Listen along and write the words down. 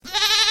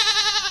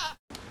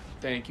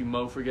Thank you,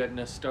 Mo, for getting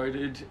us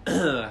started.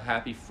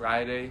 Happy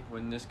Friday.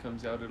 When this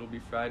comes out, it'll be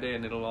Friday,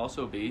 and it'll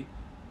also be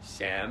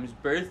Sam's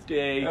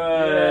birthday. Happy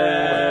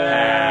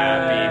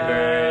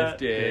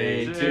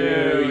birthday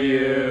to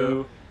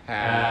you.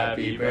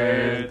 Happy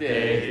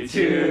birthday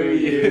to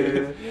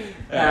you.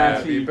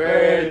 Happy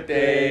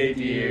birthday,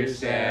 dear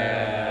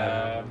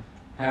Sam.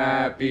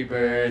 Happy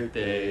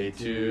birthday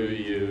to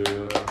you.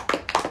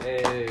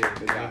 Hey,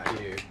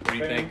 thank you. What do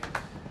you think?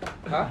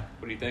 Huh?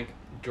 What do you think?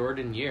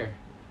 Jordan year.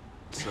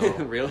 So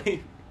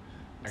Really?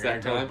 I Is gotta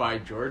that go time? buy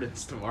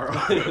Jordans tomorrow.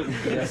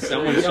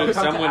 Someone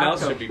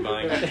else should be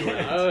buying you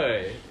Jordans.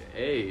 Oh,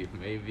 hey,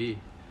 maybe.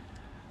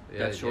 Yeah,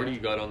 That shorty you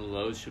got on the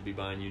Lowe's should be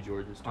buying you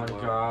Jordans Oh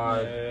tomorrow.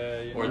 God.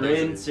 Or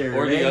Rinser,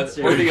 or the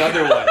rinser.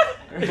 other one.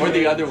 Or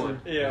the other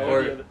one. Yeah,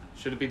 Or the other.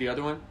 should it be the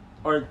other one?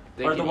 Or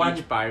They or can the one.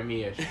 each buy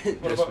me just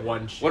about-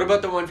 one shoe. What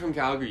about the one from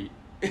Calgary?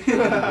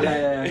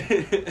 Yeah.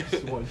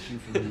 Just one shoe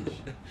from each.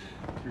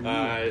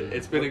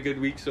 It's been a good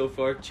week so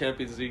far.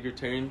 Champions League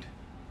returned.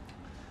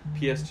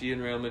 PSG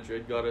and Real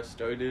Madrid got us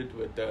started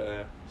with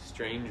a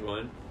strange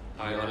one.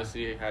 I Yeah.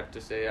 honestly have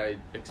to say I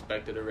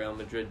expected a Real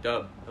Madrid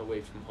dub away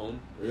from home.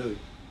 Really?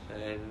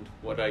 And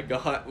what I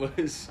got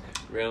was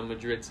Real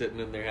Madrid sitting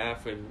in their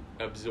half and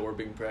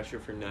absorbing pressure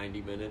for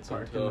 90 minutes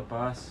Parking the until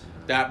bus.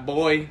 that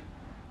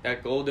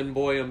golden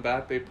boy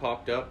Mbappe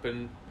popped up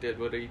and did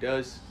what he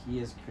does. He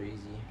is crazy.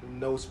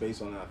 No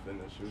space on that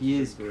finish. It was He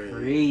just is great.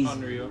 crazy.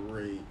 Unreal.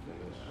 Great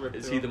finish. Ripped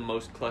Is through he the him.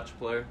 most clutch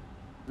player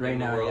Right in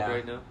now, the world yeah.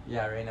 right now?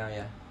 Yeah, right now,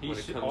 yeah. He when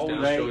it sh- comes always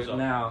down? shows Right up.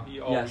 now, He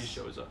always yes.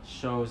 shows up.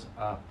 Shows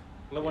up.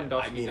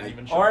 Lewandowski I mean, didn't I-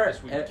 even show Or up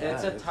this week. it's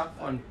a Yeah, tough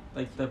one.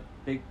 Like the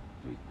big.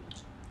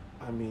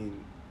 I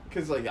mean,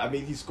 because,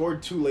 he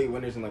scored 2 late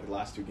winners in, the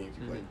last 2 games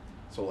he played.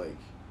 So,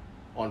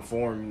 on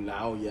form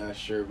now, yeah,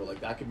 sure. But,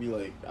 that could be,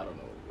 I don't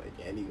know,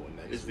 anyone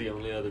next Is the week.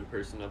 only other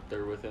person up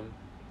there with him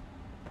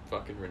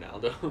fucking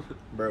Ronaldo?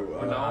 Bro,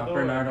 Ronaldo?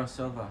 Bernardo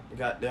Silva.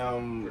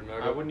 goddamn...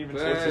 Bernardo. I wouldn't even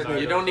Well,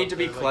 say you don't need to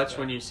be something clutch like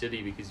when that. you're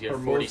City because you have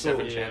Hermoso,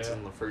 47 yeah. chances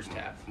in the first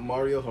half.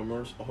 Mario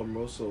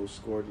Hermoso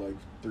scored,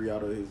 3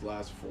 out of his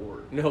last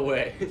 4. No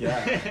way.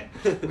 Yeah.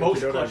 Most You know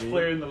what I clutch mean?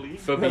 player in the league.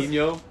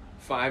 Fabinho,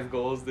 5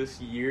 goals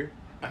this year.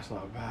 That's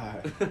not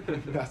bad.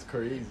 That's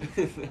crazy.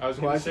 I was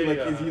Well, gonna actually,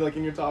 say, is he,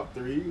 in your top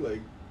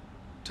 3?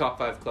 Top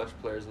 5 clutch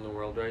players in the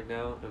world right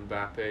now: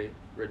 Mbappe,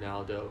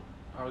 Ronaldo.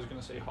 I was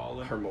gonna say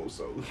Holland.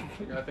 Hermoso.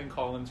 I think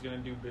Holland's gonna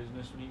do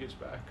business when he gets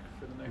back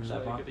for the next leg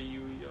Leva. of the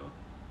UEL.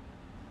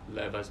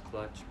 Leva's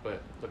clutch,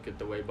 but look at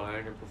the way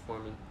Bayern are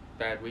performing.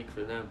 Bad week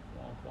for them.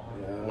 Womp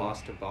womp. Yeah.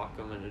 Lost to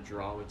Bochum and a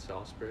draw with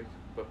Salzburg.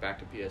 But back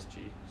to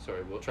PSG.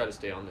 Sorry, we'll try to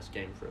stay on this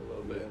game for a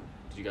little bit. Yeah.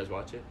 Did you guys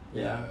watch it?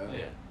 Yeah.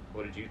 Yeah.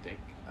 What did you think?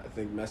 I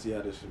think Messi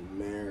had a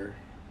mare.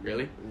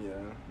 Really? Yeah.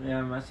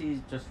 Yeah,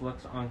 Messi just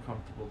looks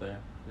uncomfortable there.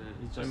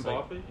 Mm. He's just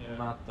Mbappe, yeah.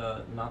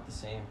 not the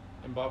same.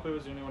 Mbappe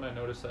was the only one I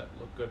noticed that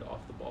looked good off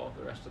the ball.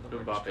 The rest of them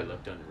were just Mbappe kinda-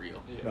 looked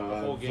unreal. Yeah, No, the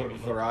whole game. he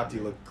looked Verratti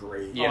unreal. looked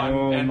great. Yeah.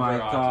 Oh and my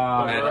Verratti.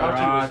 God, But Man,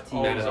 Verratti was Verratti.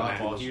 always Man of the on match.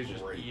 ball. He was Was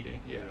just great,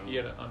 eating. Yeah, you know? he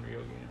had an unreal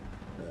game.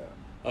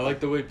 Yeah. I like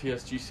the way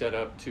PSG set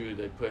up too.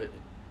 They put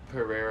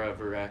Pereira,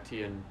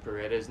 Verratti, and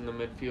Paredes in the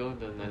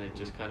midfield, and then it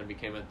just kind of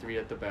became a 3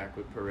 at the back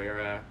with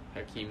Pereira,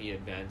 Hakimi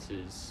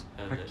advances,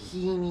 and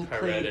Hakimi then played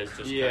Paredes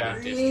just Yeah. kind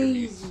of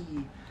distributes.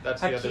 crazy.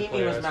 That's the other Hakimi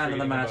player I was man of the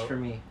reading match about. for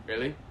me.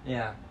 Really?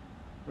 Yeah,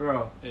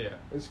 bro. Yeah.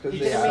 It's because He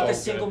He's didn't so make a good.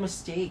 single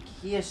mistake.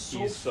 He is so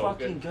He's so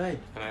fucking good. good.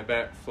 And I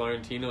bet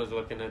Florentino's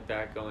looking at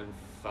that going,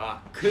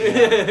 fuck.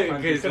 Yeah.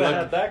 Because Could've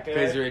had that guy.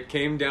 it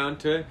came down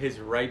to his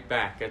right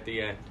back at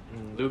the end.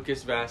 Mm.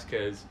 Lucas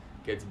Vasquez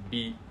gets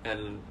beat,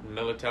 and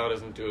Militao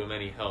doesn't do him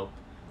any help.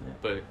 Yeah.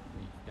 But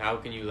how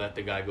can you let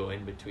the guy go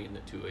in between the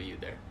two of you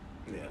there?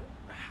 Yeah.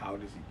 How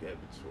does he get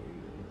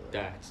between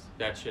them?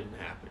 That shouldn't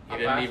happen. He I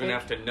didn't even think-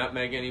 have to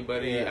nutmeg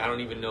anybody. Yeah. I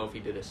don't even know if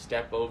he did a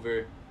step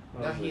over.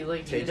 No, he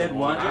He did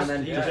one and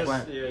then he Yeah, just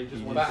went. Yeah, he just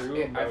He went But through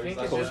him. I That think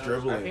was it's Close just,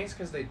 dribbling. I think it's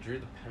because they drew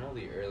the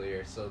penalty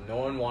earlier, so no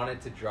one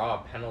wanted to draw a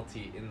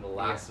penalty in the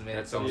last minute.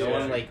 that's So also no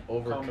one true.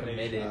 over Combination.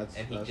 committed,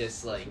 and he That's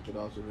just a good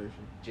observation.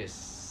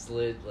 just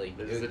slid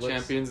This is the looks-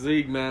 Champions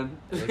League, man.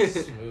 It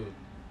looks smooth.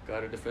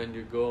 Gotta defend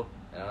your goal.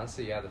 And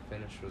honestly, yeah, the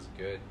finish was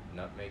good.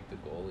 Nutmeg the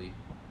goalie.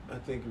 I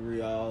think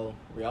Real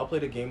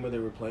played a game where they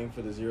were playing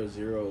for the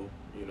 0-0,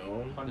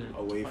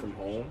 away from 100%.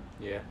 home,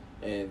 Yeah.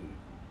 and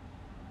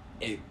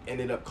it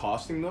ended up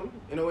costing them.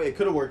 In a way, it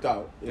could have worked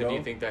out. So do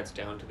you think that's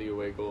down to the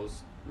away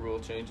goals rule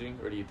changing,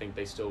 or do you think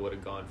they still would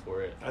have gone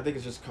for it? I think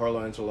it's just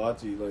Carlo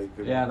Ancelotti,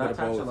 Yeah, a bit that's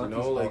of both,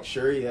 Ancelotti's fault.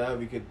 sure, yeah,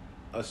 we could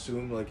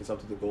assume it's up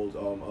to the goals,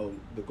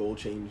 the goal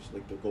change,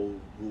 the goal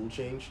rule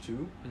change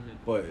too. Mm-hmm.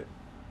 But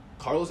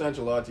Carlos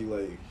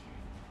Ancelotti,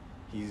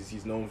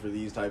 he's known for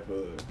these type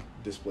of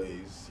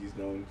displays. He's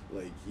known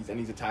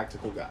he's a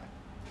tactical guy,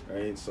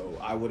 right? So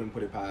I wouldn't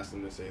put it past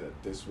him to say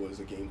that this was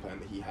a game plan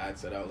that he had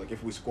set out.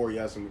 If we score,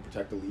 yes, and we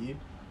protect the lead,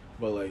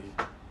 but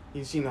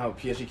he's seen how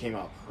PSG came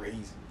out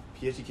crazy.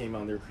 PSG came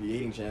out and they were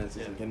creating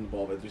chances and getting the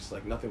ball, but just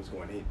nothing was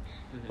going in.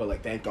 Mm-hmm.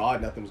 But thank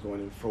God nothing was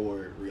going in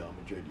for Real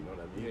Madrid. You know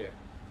what I mean? Yeah.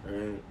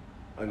 Right.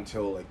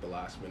 Until the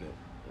last minute,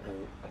 Right?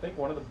 I think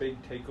one of the big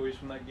takeaways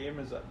from that game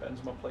is that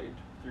Benzema played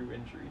through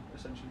injury,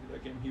 essentially,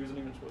 that game. He wasn't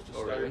even supposed to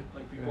Oh, start. really?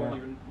 Like, people weren't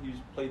even... He's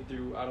played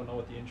through... I don't know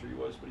what the injury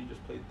was, but he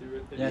just played through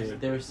it. Yeah, He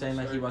they were saying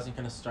that he start. wasn't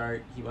gonna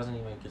start. He wasn't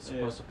even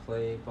supposed to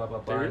play. Blah blah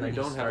They blah. and really then he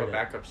don't have a started.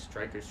 backup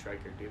striker,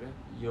 do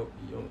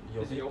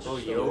they? Is he Jovic. also Oh,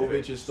 still-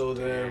 Jovic is still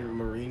there. Damn.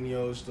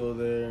 Mourinho's still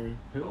there.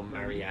 Who? Oh,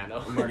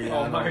 Mariano.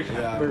 Mariano. Mariano.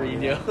 Yeah,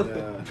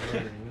 Mourinho.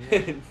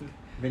 Yeah.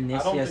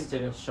 Vinicius think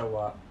didn't they- show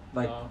up.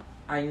 Like No.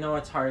 I know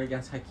it's hard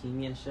against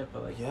Hakimi and shit,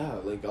 but like Yeah,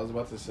 like I was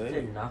about to say.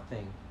 did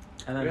nothing.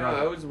 And then Yeah,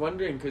 I was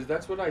wondering because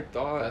that's what I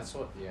thought. That's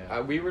what.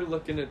 Yeah. We were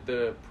looking at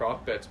the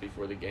prop bets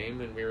before the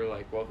game, and we were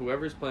like, well,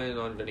 whoever's playing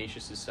on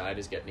Vinicius' side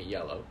is getting a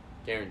yellow,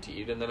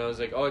 guaranteed. And then I was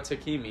like, oh, it's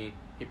Hakimi.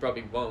 He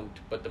probably won't,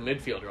 but the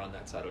midfielder on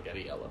that side will get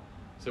a yellow.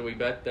 So we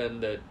bet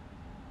then that...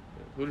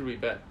 Who did we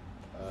bet?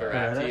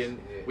 Verratti. Paredes? And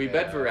we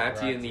bet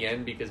Verratti in Verratti. the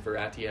end because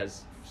Verratti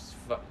has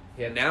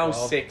He had now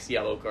 12. 6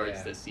 yellow cards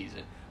Yeah. this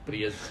season, but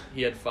he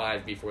had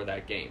 5 before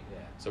that game. Yeah.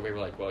 So we were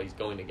like, well, he's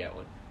going to get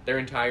one. Their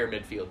entire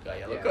midfield got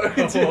yellow Yeah.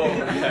 cards.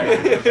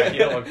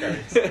 Yellow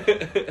cards.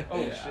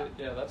 Oh, Yeah. shit.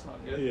 Yeah, that's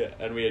not good. Yeah,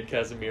 and we had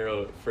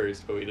Casemiro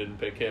first, but we didn't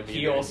pick him.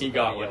 He either. also He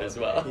got got one yellow as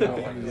well.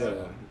 card. Yeah.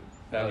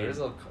 No, there's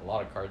a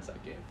lot of cards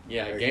that game.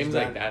 Yeah, Yeah, games he's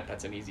like banned.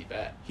 that's an easy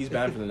bet. He's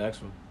banned for the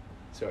next one.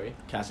 Sorry.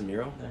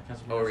 Casemiro. Yeah,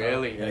 Casemiro's Oh, out.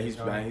 really? Yeah, he's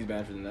gone. banned. He's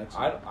banned for the next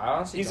I one.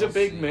 honestly. He's a don't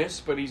big see-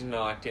 miss, but he's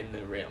not in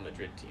the Real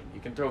Madrid team.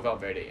 You can throw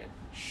Valverde in,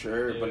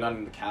 Sure, Yeah. but not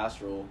in the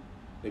cast role.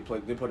 They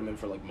put him in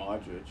for like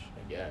Modric.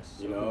 I guess.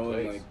 You So who know,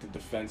 and plays? like the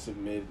defensive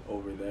mid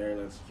over there.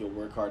 He'll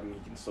work hard and he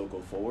can still go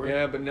forward.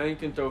 Yeah, but now you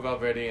can throw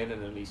Valverde in,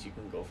 and at least you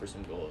can go for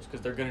some goals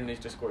because they're gonna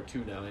need to score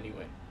 2 now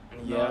anyway.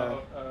 Yeah.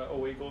 No,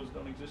 away goals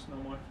don't exist no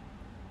more.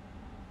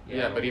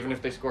 Yeah, but even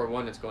if they score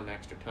 1, it's going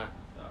extra time,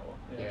 Oh,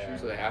 well. Yeah. True.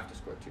 so they have to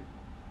score 2.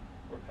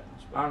 Or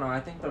pens. But I don't know. I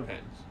think the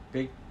Depends.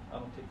 big I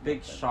don't take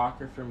big pens.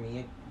 shocker for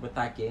me with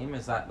that game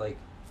is that like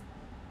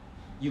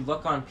you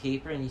look on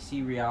paper and you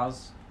see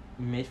Real's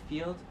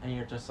midfield and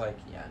you're just like,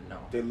 yeah, no.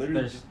 They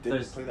literally There's- just didn't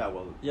there's- play that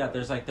well. Yeah,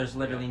 there's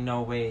literally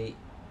no way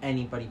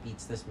anybody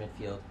beats this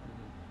midfield.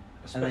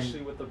 and then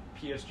Especially with the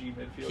PSG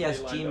midfield. they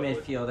PSG lined up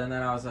with. midfield, and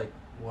then I was like,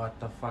 what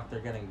the fuck? They're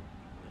getting,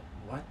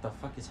 what the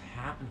fuck is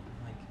happening?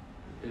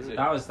 Like Is it?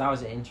 that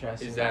was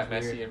interesting. Is that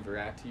was Messi weird. and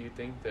Verratti? You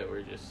think that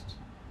we're just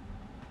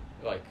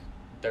like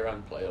they're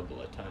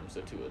unplayable at times?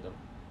 The two of them,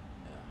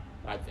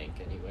 I think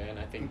anyway, and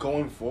I think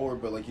Going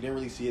forward, but like you didn't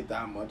really see it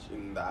that much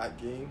in that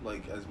game,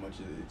 like as much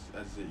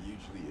as it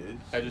usually is.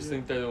 I just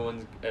think they're the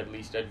ones at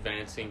least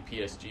advancing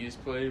PSG's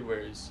play,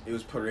 whereas it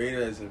was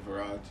Paredes and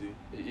Verratti.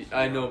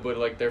 I know, but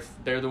like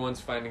they're the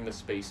ones finding the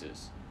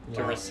spaces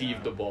to Yeah. receive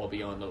Yeah. the ball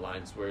beyond the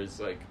lines, whereas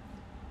like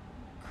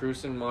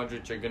Kroos and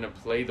Modric are gonna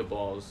play the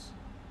balls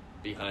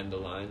behind the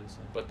lines,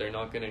 but they're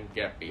not gonna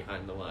get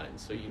behind the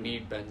lines. So you Mhm.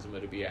 need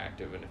Benzema to be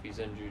active, and if he's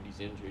injured,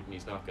 and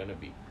he's not gonna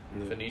be.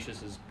 Yeah.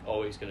 Vinicius is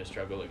always gonna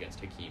struggle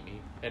against Hakimi.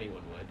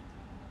 Anyone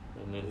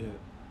would, and then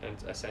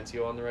and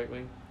Asensio on the right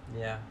wing,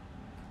 Yeah.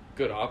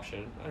 good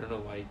option. I don't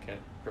know why he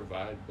can't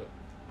provide, but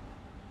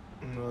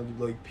No,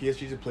 like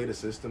PSG just played a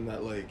system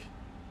that like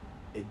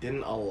it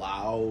didn't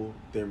allow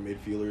their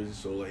midfielders,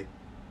 so like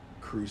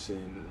Kroos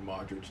and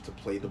Modric, to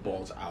play the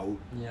balls out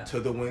Yeah. to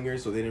the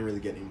wingers, so they didn't really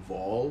get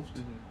involved,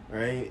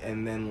 right?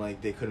 And then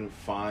like they couldn't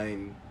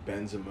find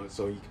Benzema,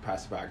 so he could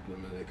pass it back to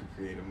them and they could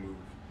create a move,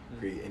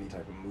 create any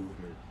type of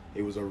movement.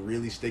 It was a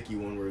really sticky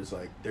one where it's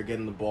like they're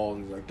getting the ball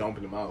and like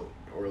dumping them out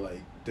or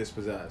like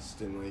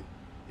dispossessed, and like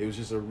it was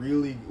just a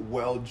really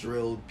well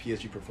drilled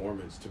PSG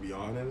performance, to be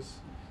honest.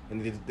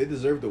 And they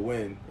deserved to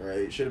win,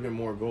 right? Should have been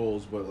more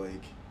goals, but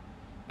like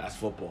that's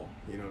football,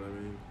 you know what I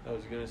mean? I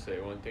was gonna say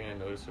one thing I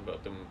noticed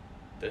about them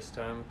this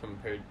time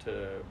compared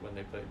to when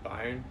they played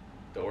Bayern,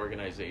 the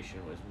organization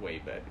was way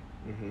better.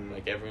 Mm-hmm.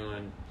 Like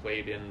everyone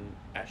played in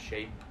a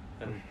shape,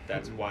 and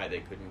that's why they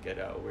couldn't get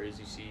out. Whereas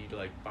you see,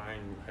 like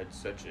Bayern had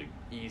such an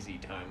easy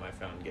time, I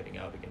found, getting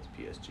out against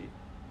PSG.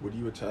 Would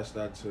you attest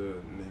that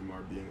to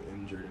Neymar being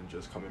injured and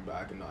just coming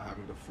back and not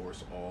having to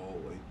force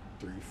all like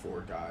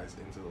 3-4 guys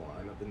into the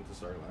lineup, into the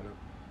starting lineup,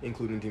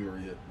 including Di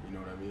Maria? You know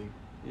what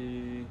I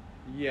mean?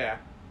 Yeah.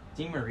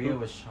 Di Maria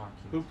was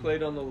shocking. Who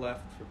played on the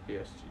left for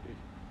PSG?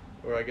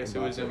 Or I guess it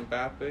was Mbappe.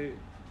 Mbappe.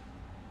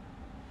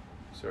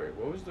 Sorry,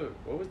 what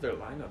was their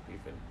lineup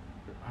even?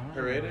 I don't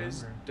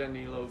Paredes, remember.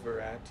 Danilo,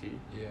 Verratti,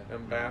 Yeah.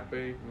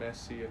 Mbappe,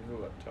 Messi, and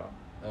who up top?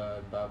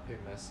 Mbappe,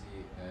 Messi,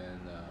 and.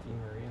 Di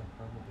Maria,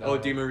 probably. No. Oh,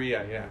 Di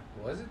Maria, yeah.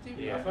 Was it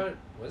Di? Yeah. I thought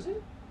was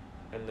it?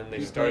 And then they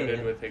He started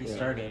played, with he Hakimi,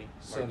 started.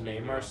 So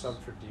Marquinhos. Neymar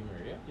subbed for Di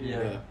Maria.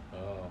 Yeah.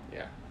 Oh.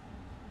 Yeah.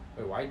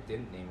 Wait, why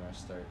didn't Neymar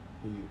start?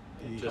 He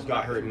Just just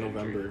got back hurt in from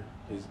injury. November.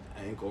 His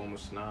ankle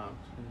almost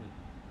snapped. What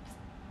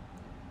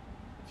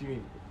do you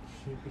mean?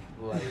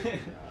 Like,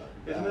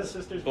 Isn't his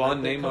sister's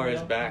Blonde birthday Neymar coming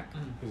is up? back.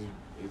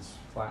 It's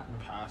Platinum.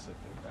 past, I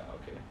think. Yeah,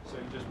 okay. So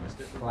you just missed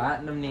it.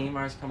 Platinum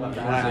Neymar's coming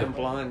Platinum back.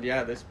 blonde,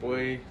 yeah. This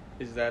boy,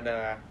 is that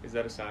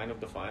a sign of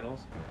the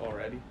finals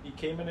already? He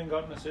came in and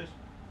got an assist.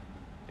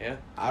 Yeah.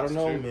 I don't it's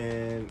know, true.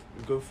 man.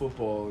 Good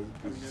football,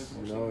 Yeah, it's is, you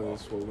mostly know, ball.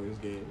 it's what wins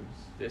games.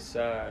 This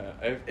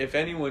if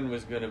anyone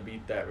was gonna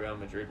beat that Real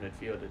Madrid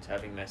midfield, it's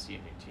having Messi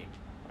in your team.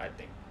 I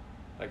think.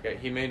 Like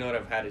he may not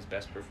have had his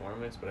best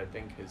performance, but I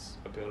think his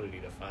ability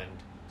to find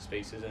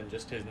spaces and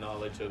just his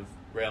knowledge of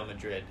Real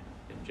Madrid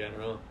in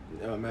general,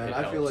 Yeah, man, it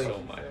I feel helps like,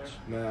 so much.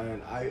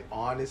 man, I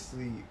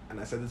honestly, and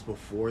I said this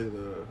before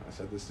I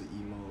said this to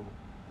Emo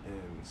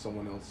and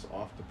someone else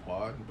off the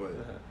pod, but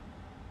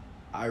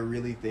I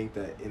really think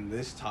that in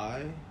this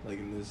tie, like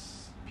in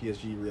this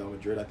PSG Real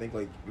Madrid, I think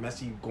like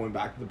Messi going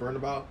back to the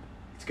Bernabeu,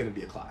 it's gonna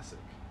be a classic,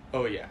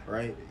 Oh yeah.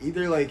 right?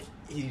 Either like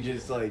he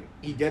just like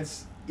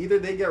either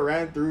they get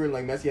ran through and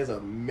like Messi has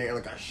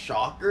like a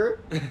shocker,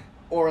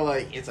 or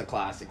like it's a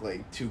classic,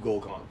 like 2 goal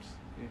comps.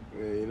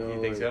 You know,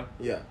 You think so?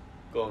 Yeah,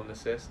 Goal and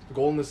assist.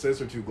 goal and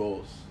assist or 2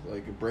 goals,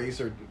 like a brace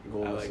or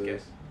goal I and like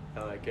assist. it.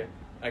 I like it.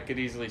 I could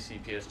easily see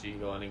PSG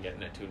going and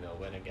getting a 2-0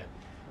 win again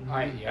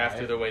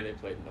After the way they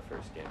played in the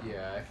first game.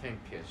 Yeah, I think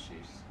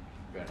PSG's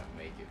gonna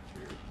make it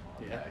through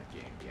on Yeah. that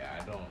game. Yeah,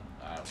 I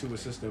don't 2 think-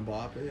 assists to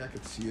Mbappe, I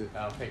could see it.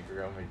 I don't think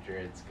Real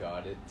Madrid's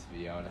got it, to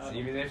be I honest. don't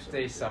Even think if so they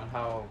either.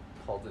 somehow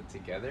pulled it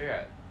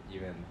together,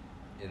 even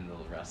in the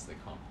rest of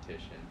the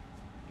competition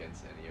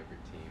against any other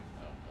team,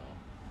 I don't know.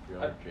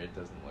 Real I- Madrid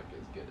doesn't look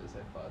as good as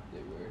I thought they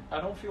were. I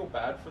don't feel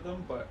bad for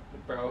them, but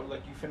bro,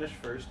 like you finish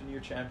first in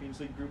your Champions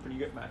League group and you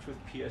get matched with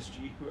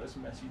PSG, who has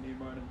Messi,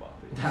 Neymar, and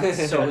Mbappe.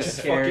 That's so That just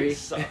scary.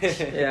 fucking sucks.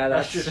 Yeah,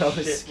 that's just so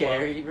shit,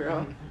 scary,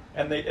 bro. bro.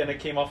 And it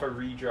came off a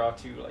redraw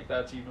too. Like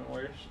that's even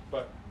worse.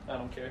 But I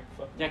don't care.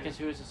 Fuck Yeah, them. because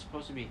who is it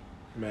supposed to be?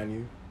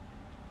 Manu.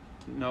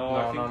 No, No,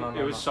 I think no, no, it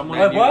no, was no. someone.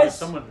 It new. was.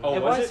 Someone. Oh,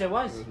 it was was. it? It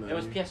was. It was It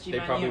was Man PSG. They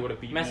Man probably U.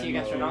 would've beat Messi Man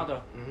against U.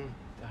 Ronaldo. Mm-hmm.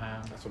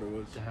 Damn. That's what it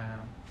was. Damn.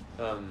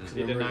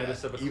 They Remember, denied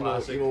us of a Emo,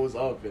 classic. Emo was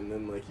up, and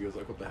then like he was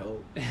like, "What the hell?"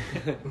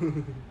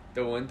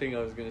 The one thing I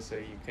was gonna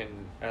say, you can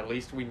at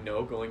least we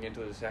know going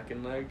into the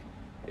second leg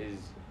is,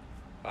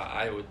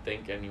 I would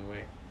think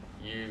anyway,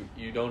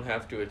 you don't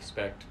have to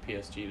expect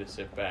PSG to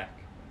sit back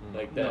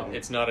like that. No.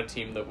 It's not a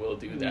team that will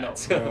do that. No.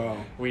 So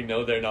No. we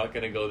know they're not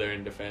gonna go there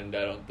and defend.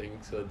 I don't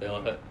think so.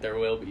 There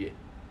will be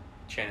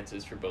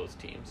chances for both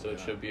teams, so it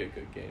Yeah. should be a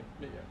good game.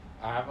 Yeah.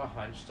 I have a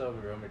hunch though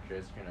Real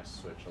Madrid's gonna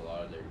switch a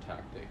lot of their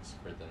tactics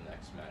for the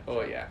next match.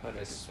 Oh yeah,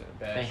 100%.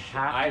 They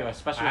have to,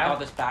 especially with all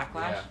this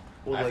backlash. Yeah.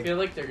 Well, I like- feel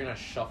like they're gonna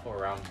shuffle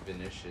around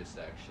Vinicius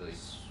actually,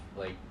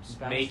 like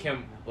Spanish- make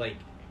him like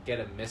get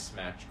a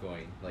mismatch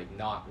going, like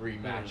not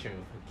rematch him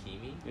with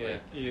Hakimi. Yeah.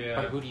 Like,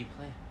 Yeah. But who do you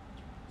play?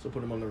 So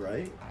put him on the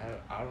right.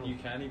 I don't. You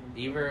can't even.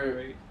 Either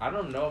Right. I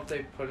don't know if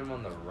they put him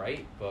on the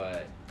right,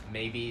 but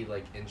maybe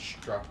like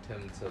instruct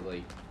him to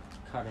like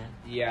Cut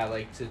in. yeah,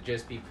 like to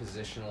just be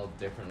positional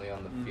differently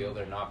on the Mhm. field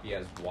or not be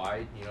as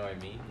wide. You know what I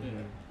mean?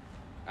 Yeah.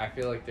 I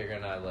feel like they're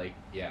gonna like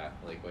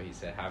like what he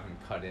said, have him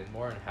cut in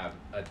more and have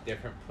a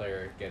different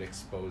player get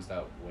exposed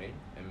out wing,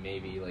 and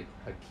maybe like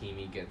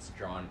Hakimi gets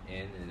drawn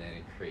in and then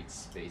it creates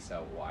space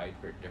out wide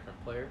for a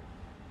different player,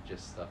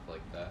 just stuff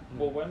like that.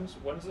 Well, when's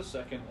the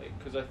second leg?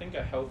 Because I think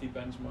a healthy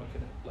Benzema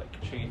could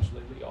like change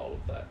literally all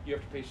of that. You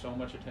have to pay so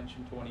much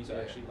attention to when he's Yeah.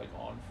 actually like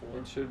on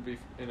form. It should be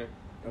in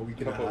A week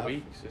and a couple half.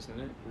 weeks, isn't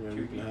it? Yeah, a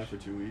 2 week and a half or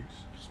weeks. 2 weeks.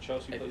 Because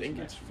Chelsea I plays think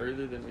next it's week.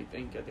 further than we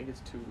think. I think it's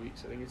 2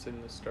 weeks. I think it's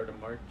in the start of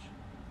March.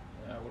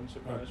 Yeah, it wouldn't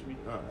surprise me.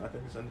 No, I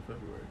think it's end of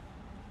February.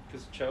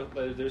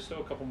 Because there's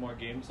still a couple more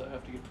games that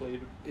have to get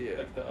played. Yeah.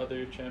 Like the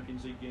other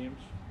Champions League games.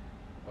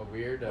 A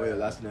weird. Oh yeah,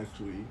 that's next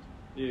week,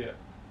 Yeah.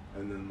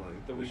 and then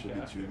like The it week should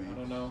after. be 2 weeks. I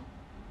don't know.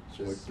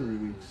 So like 3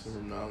 weeks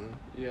from now. Then.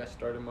 Yeah,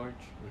 start of March.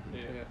 Mhm.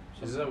 Yeah.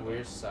 This is a something like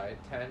weird that. side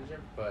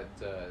tangent, but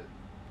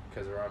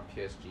because we're on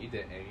PSG,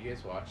 did any of you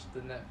guys watch the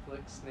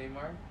Netflix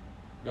Neymar?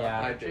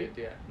 Yeah. I did.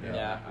 Yeah.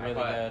 Yeah, I really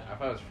thought, good. I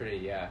thought it was pretty.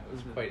 Yeah, it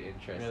was Mhm. quite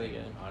interesting. Really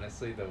good.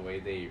 Honestly, the way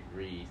they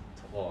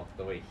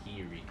the way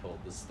he retold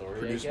the story.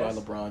 Produced I by guess.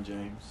 LeBron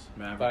James,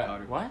 Maverick But-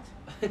 Carter. What?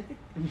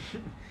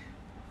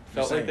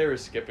 Felt saying. like they were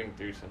skipping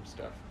through some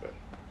stuff, but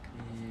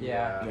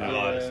Yeah. a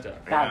lot of Yeah.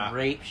 stuff. That Yeah.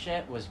 rape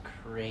shit was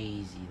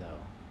crazy though.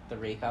 The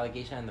rape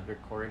allegation and the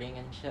recording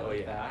and shit Oh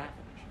like yeah. that.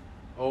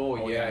 Oh,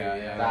 Oh, yeah, yeah,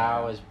 yeah, yeah.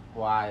 That was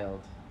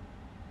wild.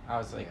 I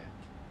was like, Yeah.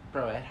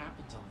 bro, it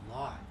happens a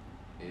lot.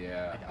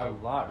 Yeah. Like, a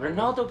lot.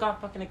 Ronaldo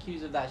got fucking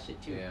accused of that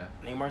shit too. Yeah.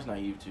 Neymar's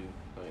naive too.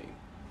 Like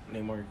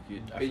Neymar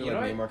could, I But feel you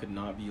like know Neymar could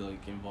not be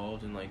like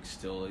involved and like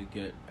still like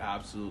get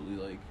absolutely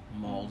like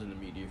mauled in the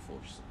media for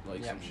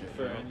like Yeah. some shit.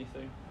 For you know?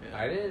 anything. Yeah.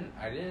 I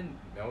didn't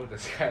know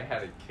this guy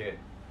had a kid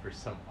for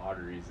some odd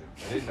reason.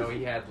 I didn't know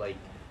he had like.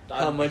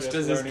 How I'm much just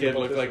does this learning kid about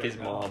look this like right his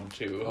now. mom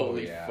too? Oh,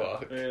 Holy yeah.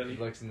 fuck. He Really?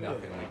 looks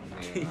nothing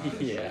like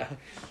Neymar. Yeah.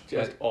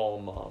 Just all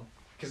mom.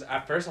 Because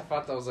at first I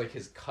thought that was like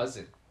his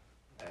cousin,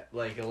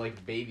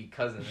 like baby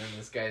cousin, and then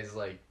this guy's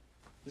like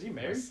Is he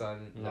my married?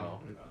 son. No,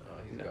 No.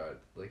 he's No. got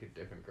like a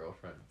different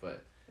girlfriend,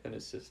 but And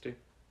his sister.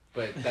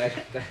 that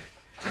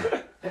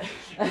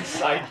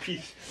Side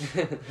piece.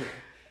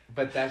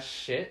 but that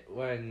shit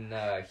when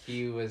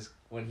he was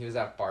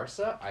at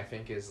Barca, I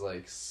think is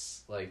like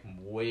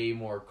way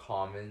more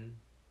common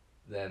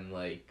than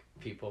like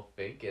people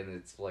think, and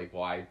it's like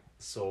why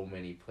so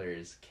many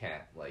players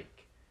can't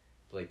like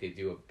like they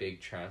do a big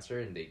transfer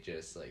and they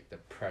just like the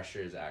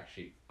pressure is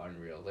actually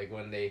unreal. Like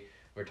when they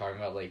were talking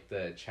about like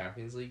the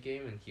Champions League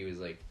game and he was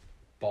like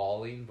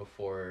bawling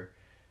before,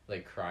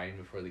 like crying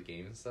before the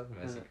game and stuff.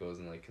 Messi goes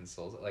and like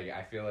consoles it. Like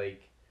I feel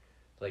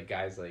like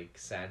guys like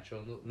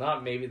Sancho,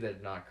 not maybe they're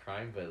not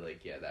crying, but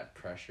like yeah, that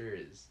pressure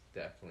is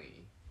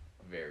definitely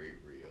very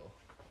real.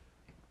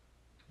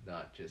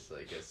 Not just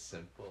like as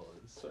simple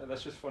as. So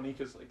that's just funny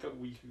because like a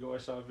week ago I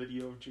saw a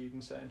video of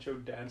Jadon Sancho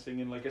dancing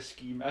in like a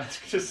ski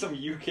mask to some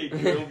UK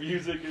girl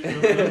music or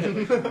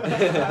something.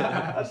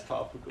 That's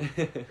topical.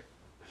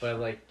 But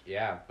like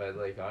yeah, but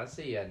like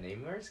honestly, yeah,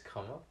 Neymar's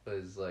come up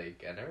was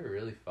like I never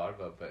really thought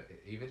about, but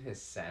even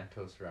his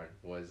Santos run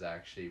was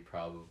actually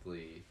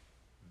probably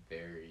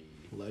very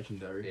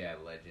Legendary. yeah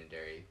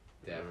legendary,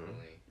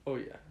 definitely. Oh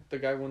yeah, the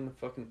guy won the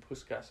fucking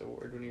Puskas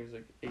award when he was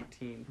like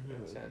 18.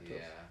 Santos. Yeah.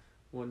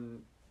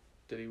 Won.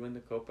 Did he win the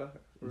Copa?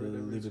 The Or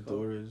whatever it's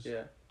called? Libertadores.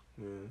 Yeah.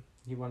 Yeah.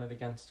 He won it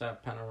against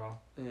Penarol,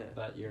 Yeah.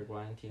 that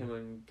Uruguayan team. Him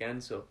and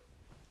Ganso.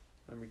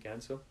 Remember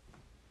Ganso?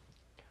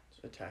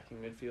 Attacking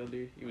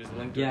midfielder. He was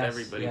linked with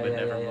everybody, but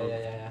never moved.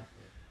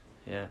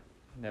 Yeah.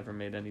 Never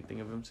made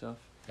anything of himself.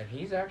 And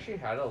he's actually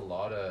had a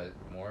lot of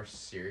more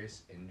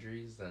serious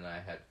injuries than I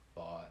had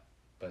thought.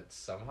 But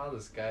somehow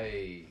this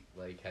guy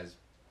like has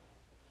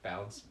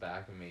bounced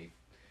back and made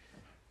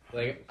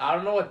like I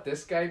don't know what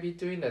this guy be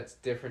doing that's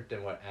different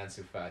than what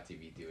Ansu Fati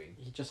be doing.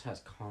 He just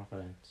has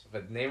confidence.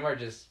 But Neymar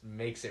just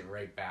makes it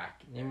right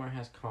back. Neymar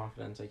has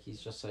confidence. Like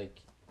he's just like,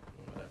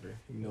 whatever.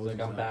 He He's knows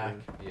like, I'm back.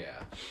 exactly.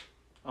 Yeah.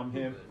 I'm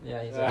him.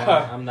 Yeah, he's like,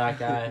 I'm that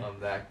guy. I'm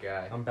that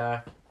guy. I'm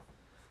back.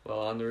 Well,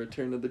 on the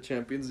return of the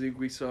Champions League,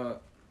 we saw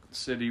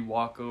City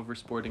walk over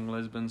Sporting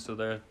Lisbon, so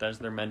there's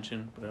their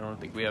mention. But I don't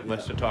think we have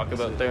much to talk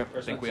about there.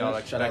 I think we all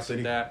Shout out City.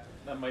 expected that.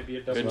 That might be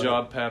a Good double.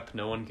 job, Pep.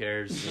 No one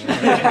cares. Do it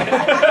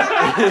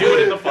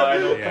in the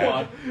final. Yeah. Come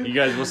on. You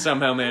guys will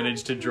somehow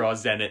manage to draw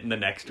Zenit in the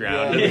next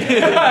round.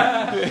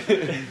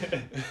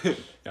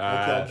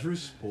 I drew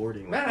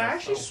Sporting. Man, I Like,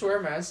 actually swear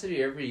Man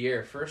City every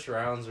year, first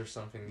rounds or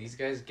something, these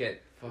guys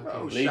get fucking...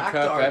 Bro, League Shakhtar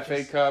Cup, FA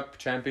just- Cup,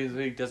 Champions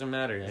League, doesn't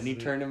matter. Any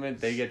tournament,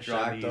 they get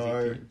drawn easy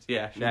Shakhtar, teams.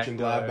 Yeah, Shakhtar.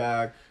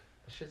 Mönchengladbach.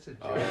 Shit's a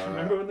joke.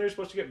 Remember when they were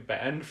supposed to get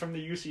banned from the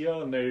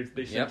UCL and they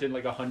sent Yep. in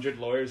like 100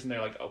 lawyers and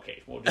they're like,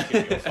 okay, we'll just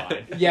give you a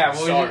fine. Yeah,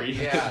 well, sorry.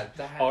 Yeah,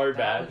 that, Our that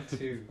bad. one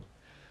too.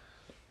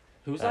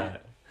 Who's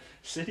that?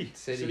 City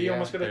City, City yeah.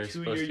 almost got a They're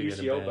supposed 2-year to get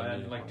a UCL ban, ban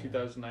in yeah. like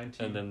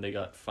 2019. And then they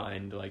got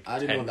fined like I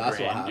 10 didn't know that's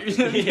what grand.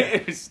 happened. Yeah,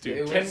 it was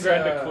stupid. It 10 was,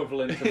 grand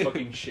equivalent to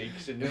fucking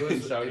shakes in It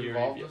was Saudi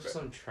involved Arabia. with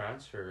some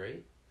transfer,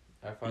 right?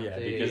 I thought Yeah,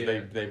 they...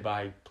 because they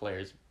buy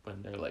players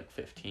when they're like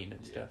 15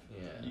 and stuff.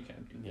 Yeah, You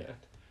can't do Yeah. that.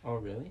 Oh,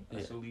 really?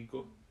 That's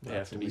illegal. They have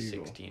That's to be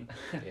illegal. 16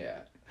 yeah.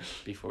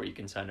 before you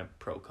can sign a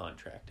pro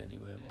contract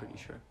anyway, I'm pretty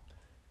sure.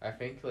 I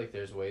think, like,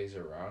 there's ways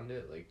around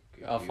it, like...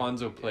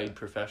 Alfonso you- played yeah.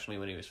 professionally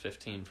when he was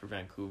 15 for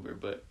Vancouver,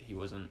 but he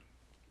wasn't...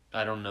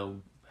 I don't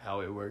know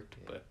how it worked,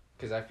 Yeah. but...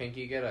 Because I think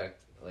you get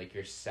like,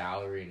 your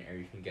salary and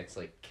everything gets,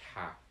 like,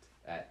 capped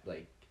at,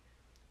 like...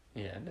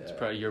 Yeah, and it's Yeah.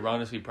 probably you're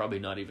honestly probably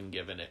not even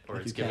given it, or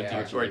Like it's you given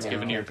can't to your, or it's touch it.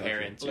 given to your Yeah, you can't touch it.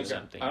 parents or Like,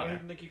 something. I don't Yeah.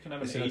 even think you can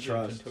have It's an in a agent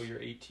trust. until you're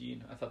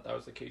 18. I thought that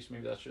was the case.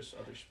 Maybe that's just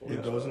other sports.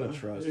 It goes in a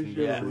trust. and you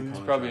get a Yeah, free it's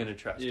contract. probably in a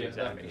trust. Yeah,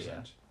 exactly. that makes yeah.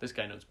 sense. This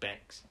guy knows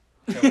banks.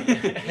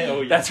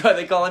 Hell yeah. That's why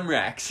they call him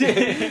Rax.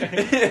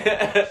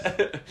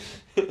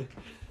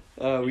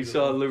 We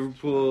saw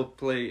Liverpool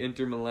play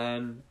Inter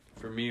Milan.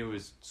 For me, it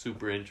was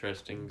super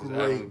interesting because I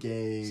Great haven't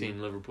game.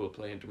 seen Liverpool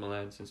play Inter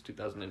Milan since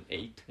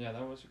 2008. Yeah,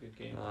 that was a good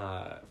game.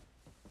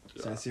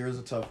 San Siro's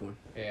a tough one.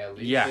 Yeah, at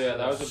least, Yeah, Yeah,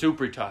 that was a-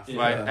 super tough. Yeah.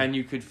 Right? And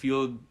you could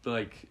feel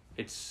like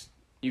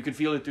you could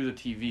feel it through the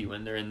TV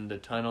when they're in the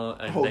tunnel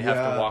and Oh, they have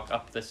yeah. to walk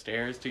up the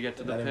stairs to get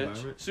to the That pitch.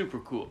 environment. Super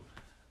cool.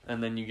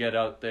 And then you get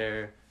out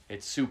there,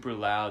 it's super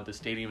loud, the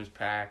stadium is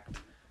packed.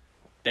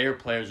 Their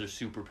players are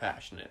super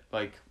passionate.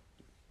 Like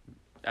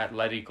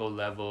Atletico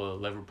level,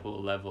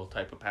 Liverpool level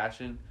type of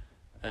passion.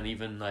 And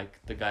even like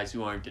the guys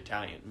who aren't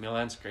Italian.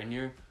 Milan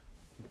Skriniar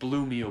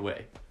blew me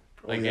away.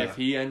 Like yeah. if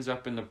he ends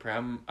up in the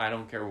Prem, I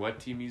don't care what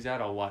team he's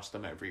at, I'll watch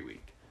them every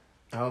week.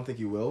 I don't think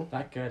he will.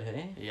 That good,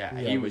 hey? Yeah,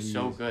 Yeah, he but was he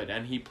so is. good,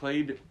 and he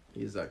played.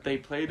 He's that. They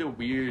played a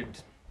weird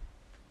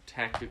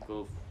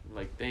tactical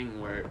like thing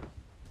where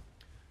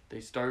they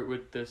start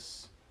with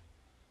this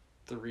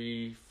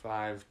 3-5-2,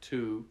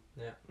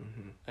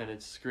 Mm-hmm. and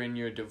it's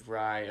Skriniar, De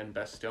Vrij, and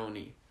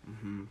Bastoni,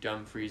 Mm-hmm.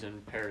 Dumfries,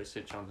 and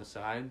Perisic on the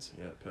sides.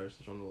 Yeah,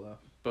 Perisic on the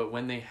left. But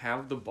when they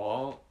have the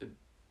ball,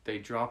 they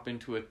drop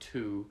into a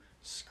 2.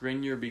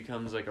 Skriniar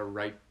becomes like a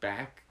right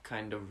back,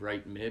 kind of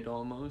right mid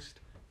almost.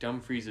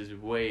 Dumfries is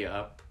way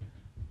up.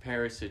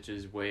 Perisic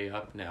is way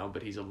up now,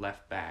 but he's a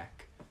left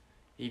back.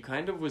 He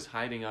kind of was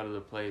hiding out of the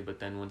play, but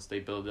then once they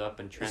build up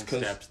and Trent 'cause-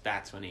 steps,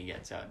 that's when he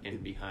gets out in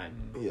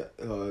behind. Yeah,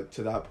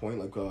 to that point,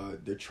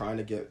 like they're trying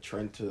to get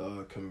Trent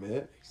to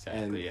commit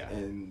Exactly, and yeah.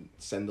 and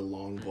send the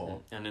long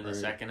ball. And in the right?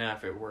 second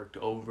half, it worked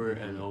over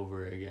and Mhm.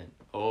 over again.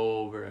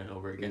 Over and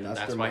over again. And And that's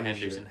that's their why main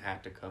Henderson shit.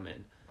 had to come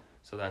in.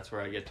 So that's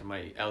where I get to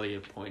my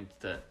Elliott point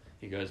that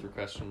you guys were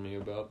questioning me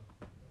about.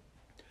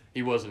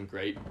 He wasn't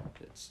great.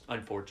 It's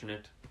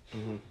unfortunate.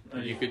 Mhm.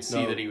 You could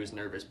see No. that he was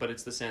nervous, but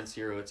it's the San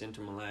Siro, it's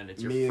Inter Milan,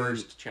 it's your Me and-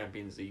 first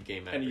Champions League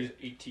game ever. And he's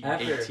 18.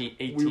 After-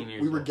 18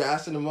 years We were old.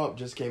 gassing him up.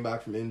 Just came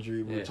back from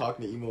injury. We Yeah. were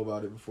talking to Emo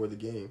about it before the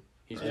game.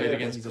 He's Yeah, played but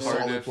against he's a solid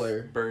Cardiff,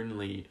 player.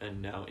 Burnley,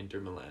 and now Inter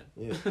Milan.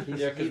 Yeah. He's,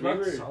 Yeah, 'cause he we looked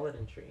were- solid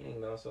in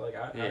training though, so like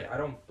Yeah. I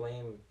don't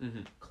blame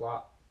Mm-hmm.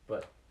 Klopp,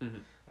 but Mhm.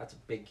 that's a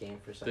big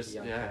game for such This, a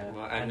young yeah, player.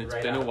 well, and it's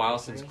right been a after while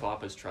injury. since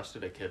Klopp has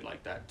trusted a kid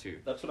like that too.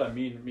 That's what I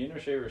mean. Me and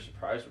O'Shea were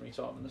surprised when we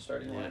saw him in the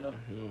starting Yeah. lineup.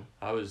 Mhm.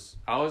 I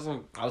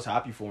wasn't I was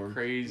happy for him.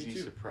 crazy Me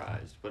too.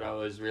 surprised, but I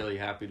was really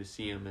happy to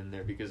see him in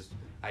there because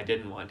I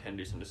didn't want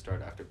Henderson to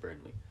start after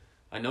Burnley.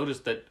 I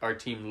noticed that our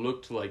team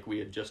looked like we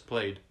had just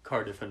played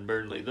Cardiff and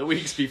Burnley the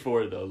weeks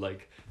before though.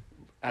 Like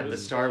at It the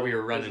was start, we slow-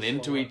 were running it was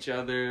into slow. each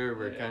other.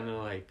 We're Yeah. kind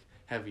of like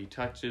heavy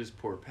touches,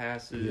 poor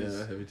passes.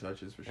 Yeah, heavy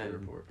touches for sure.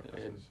 And Poor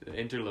passes.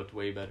 Inter looked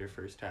way better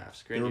first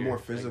half. They were Skriniar, more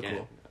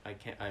physical.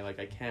 again,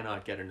 I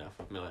cannot get enough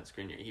of Milan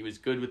Skriniar. He was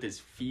good with his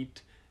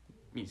feet.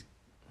 He's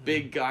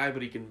big guy,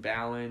 but he can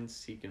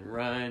balance. He can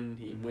run.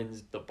 He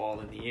wins the ball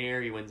in the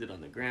air. He wins it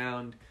on the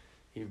ground.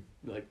 He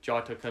like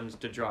Jota comes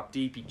to drop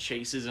deep. He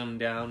chases him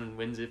down and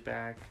wins it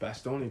back.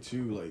 Bastoni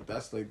too. Like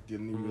that's like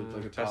didn't even look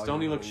like Italian.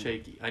 Bastoni looks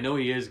shaky. I know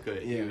he is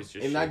good. Yeah, He was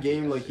just in that shaky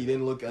game, like he yesterday.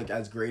 didn't look like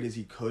as great as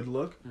he could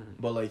look, Mhm.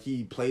 but like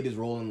he played his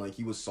role and like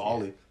he was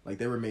solid. Like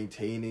they were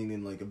maintaining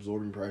and like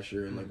absorbing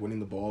pressure and like winning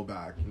the ball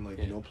back and like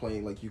Yeah. you know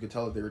playing like you could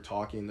tell that they were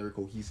talking, they were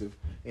cohesive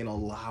in a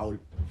loud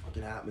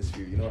fucking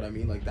atmosphere. You know what I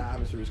mean? Like the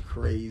atmosphere was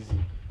crazy,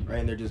 right?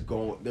 And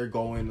they're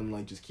going and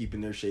like just keeping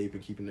their shape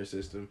and keeping their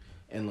system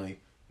and like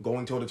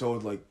going toe to toe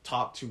with like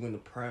top two in the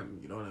Prem.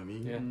 You know what I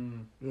mean?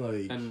 Yeah.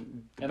 Like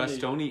And And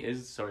Bastoni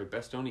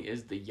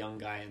is the young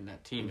guy in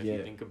that team. If Yeah.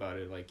 you think about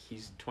it, like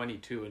he's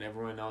 22, and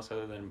everyone else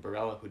other than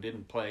Barella, who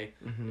didn't play,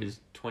 mhm. is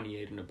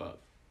 28 and above.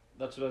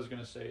 That's what I was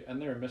gonna say.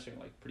 And they were missing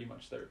like pretty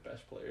much their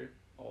best player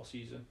all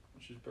season,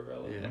 which is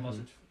Barella, Yeah. unless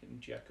it's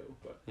fucking Dzeko.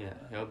 But Yeah,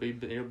 he'll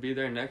be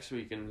there next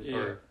week and Yeah.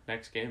 or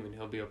next game, and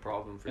he'll be a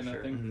problem for and sure.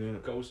 I think Yeah.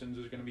 Gosens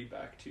is gonna be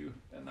back too,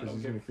 and that'll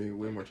He's gonna give. create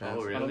way more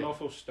chances. Oh, really? I don't know if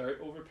he'll start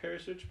over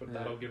Perisic, but Yeah.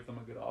 that'll give them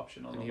a good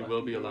option on And the he left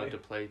will be either allowed way. to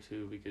play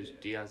too because Yeah.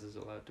 Diaz is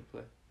allowed to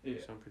play. Yeah.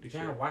 So I'm pretty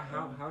Yeah, sure. why?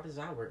 How does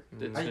that work?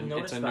 It's I a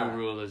noticed new that.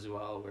 rule as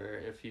well where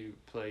if you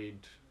played,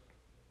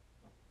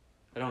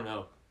 I don't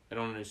know. I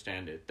don't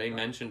understand it. They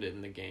mentioned it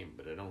in the game,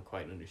 but I don't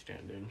quite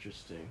understand it.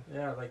 Interesting.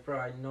 Yeah, like bro,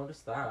 I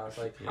noticed that. I was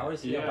like, Yeah. how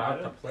is he Yeah, allowed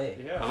I to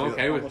play? Yeah, I'm I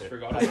okay with almost it.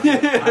 forgot I, about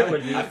that. I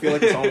would be. I feel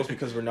like it's almost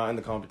because we're not in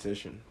the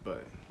competition,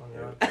 but Oh,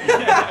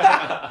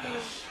 yeah.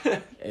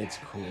 it's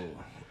cool.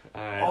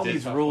 All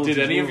these rules, Did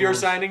these any of your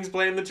rules. signings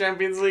play in the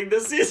Champions League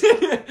this season?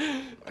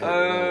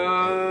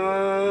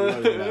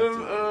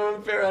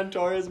 Ferran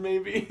Torres,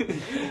 maybe.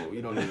 No,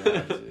 you don't even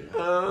have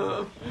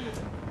to.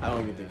 I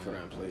don't even think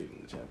Ferran played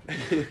in the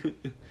Champions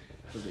League.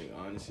 For being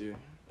honest here.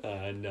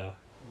 No.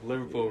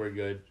 Liverpool were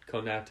good.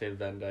 Konate,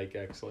 Van Dijk,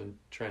 excellent.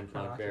 Trent,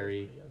 not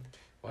very.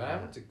 What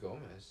happened to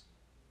Gomez?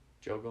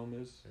 Joe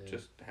Gomez Yeah.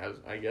 just has,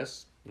 I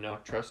guess,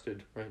 not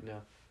trusted right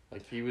now.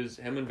 Like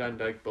him and Van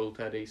Dijk both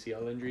had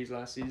ACL injuries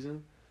last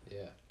season.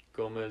 Yeah.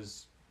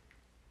 Gomez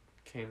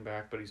came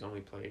back, but he's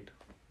only played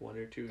 1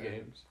 or 2 And-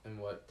 games. And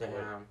what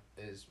Damn.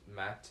 is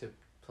Matip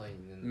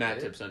playing in the Matt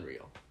mid? Tip's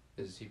unreal.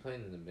 Is he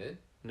playing in the mid?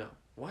 No.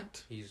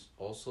 What? He's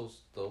also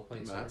still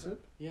playing center. Matip?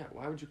 Yeah,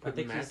 why would you I put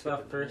think he's Matip the in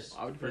the first,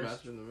 I would put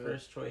first, Matip in the mid.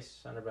 first choice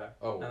center back.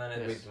 Oh, And then Yes.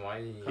 wait, it's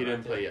why? middle? He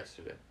didn't play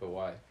yesterday But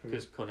why?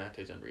 because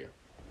Konate's unreal.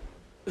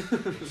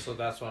 So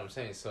that's what I'm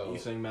saying. So You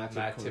saying Matip?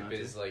 Matip Konate?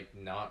 is like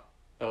not.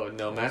 Oh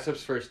no,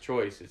 Matip's first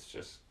choice. It's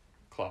just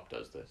Klopp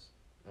does this.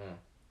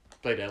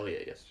 Played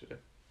Elliott yesterday.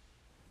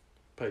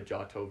 Played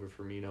Jota over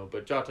Firmino,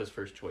 but Jota's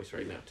first choice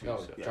right now too. No,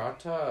 So.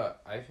 Jota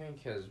I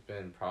think has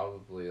been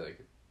probably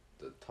like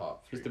the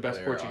top 3. He's the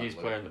best player Portuguese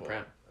on player in the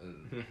Liverpool.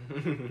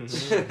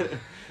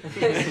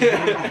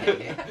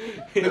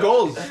 Prem.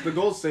 The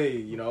goals say,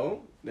 you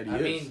know, that he I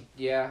is. mean,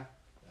 yeah.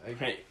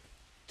 Hey,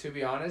 To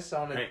be honest,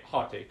 on it, Hey.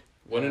 Hot take.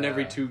 One in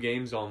every Yeah. 2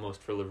 games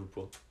almost for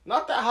Liverpool.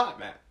 not that hot,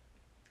 man.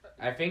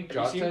 I think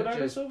Have you seen Jota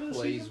Bernardo just Silva this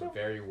plays season, bro?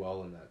 very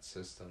well in that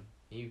system.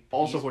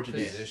 Also he's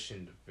Portuguese.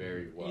 positioned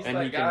very well. He's And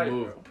that he guy, can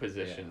move bro.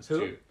 positions Yeah.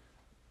 Who? too.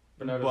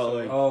 Bernardo But, Silva.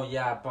 like- Oh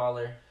yeah,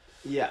 baller.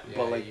 Yeah, Yeah,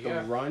 but like you the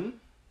got- run,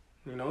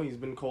 you know, he's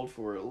been cold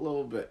for a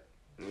little bit.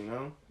 You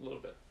know, a little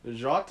bit.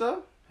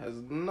 Jota has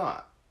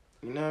not.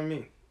 You know what I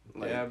mean?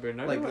 Like, yeah,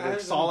 Bernardo like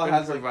hasn't Salah been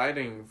has, like-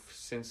 providing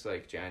since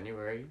like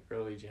January,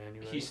 early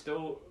January. He's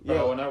still. Yeah.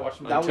 Bro, when I watched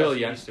him That Until was-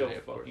 he's yesterday, still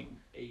of course. fucking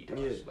 8 Yeah.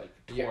 us, like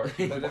Yeah, torch.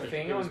 but the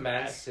thing It was on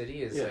Man bad.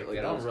 City is Yeah, like like they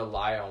that don't was-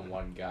 rely on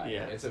one guy.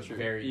 Yeah, It's a true.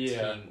 very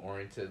Yeah. team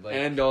oriented. Like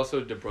and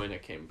also De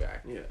Bruyne came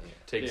back. yeah.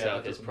 Takes Yeah,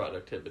 out that his doesn't-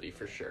 productivity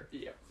for sure.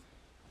 Yeah.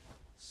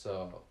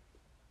 so,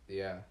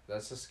 yeah,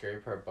 that's the scary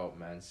part about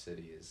Man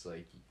City is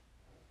like,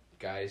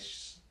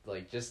 guys,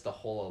 like just the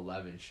whole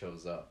 11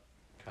 shows up,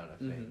 kind of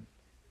thing.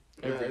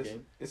 Every it's,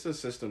 game. it's a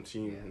system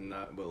team Yeah. and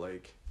that, but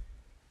like,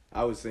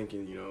 I was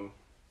thinking, you know,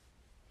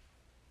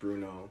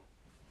 Bruno,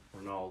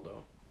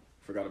 Ronaldo,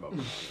 forgot about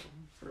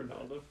Bruno.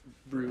 Ronaldo.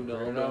 Bruno.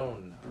 Bruno,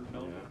 no.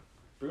 Bruno. Yeah,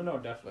 Bruno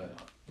definitely But-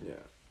 not.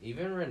 yeah.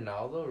 Even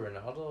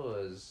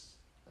Ronaldo is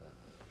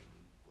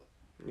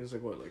He's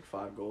like what, like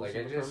 5 goals? Like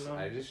in the Prem now?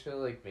 I just feel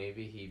like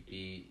maybe he'd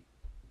be.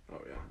 Oh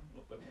yeah. A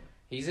little bit more.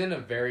 He's in a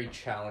very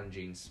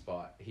challenging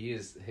spot. He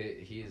is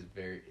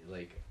very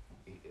like,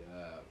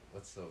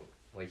 what's the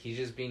like? He's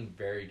just being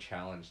very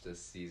challenged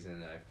this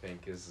season. I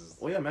think is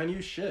Well, yeah, man,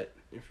 you shit.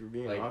 If you're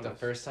being like honest. the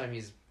first time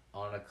he's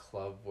on a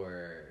club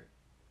where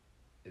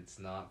it's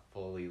not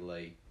fully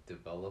like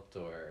developed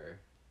or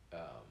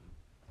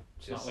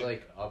just not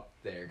like up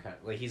there kind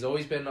of like he's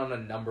always been on a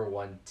number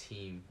 1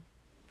 team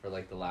for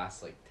like the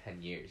last like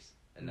 10 years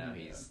and now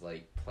Yeah. he's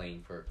like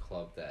playing for a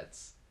club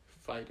that's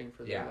Fighting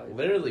for their life.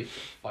 literally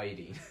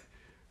fighting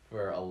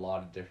for a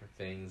lot of different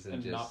things and,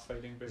 And just not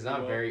fighting very he's not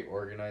well. very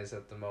organized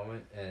at the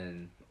moment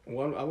and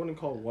I wouldn't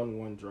call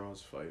 1-1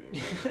 draws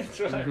fighting. That's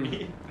what I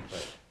mean.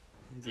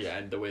 but Yeah,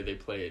 and the way they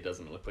play, it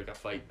doesn't look like a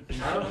fight.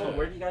 I don't know.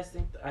 Where do you guys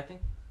think? I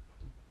think.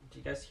 Do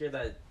you guys hear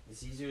that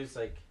Zizou is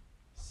like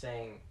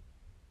saying,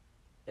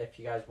 "If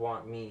you guys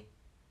want me,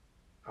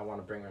 I want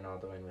to bring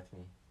Ronaldo in with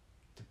me."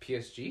 to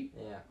PSG.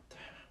 Yeah.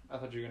 I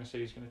thought you were gonna say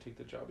he's gonna take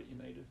the job at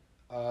United.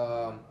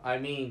 I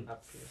mean,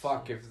 Not PSG.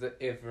 fuck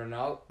if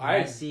Ronaldo,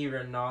 Messi,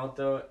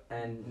 Ronaldo,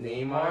 and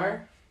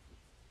Neymar.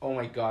 Oh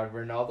my God,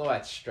 Ronaldo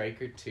at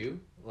striker too.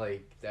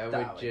 Like that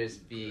would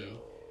just be.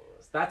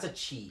 gross. That's a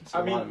cheat.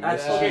 I mean,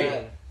 that's okay.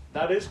 cheating.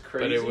 That is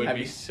crazy. But it would I'd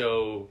be be-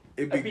 so.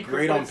 It'd be Because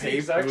great on that's the paper.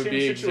 exact It would same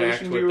be exact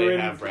situation what we they were in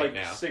have right like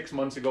now. 6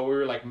 months ago. We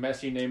were like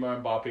Messi, Neymar,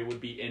 and Mbappe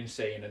would be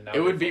insane, and now It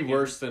would they're be fucking-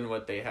 worse than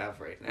what they have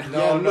right now. No,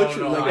 Yeah, no,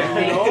 literally, no. like, I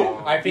think,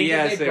 no. I think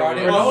Yes, if they they brought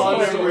in were.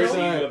 Ronaldo's Ronaldo more was-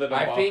 ego than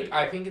Mbappe.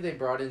 I think if they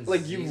brought in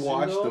Like, you've Zizou,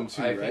 watched though, them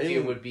too, I think right?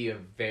 it would be a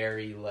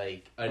very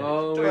like a,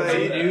 Oh, With a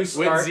Zizou- new with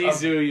start of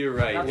Zizou, you're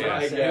right. That's what Yeah.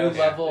 I'm a saying. new Yeah.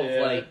 level of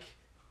Yeah. like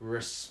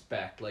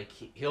respect. Like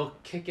he'll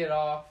kick it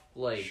off.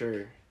 Like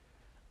Sure.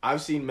 I've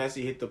seen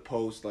Messi hit the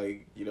post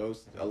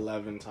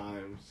 11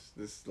 times.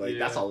 This that's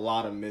Yeah. a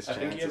lot of missed I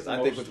think he has chances. the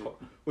I think most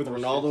with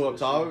most Ronaldo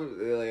hits up this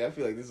top, I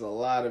feel like there's a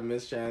lot of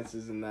missed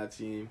chances in that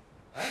team.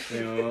 You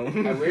know,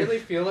 I really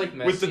feel like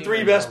Messi With the and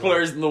 3 best Ronaldo-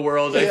 players in the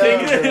world, I Yeah,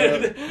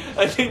 think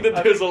I think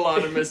that there's a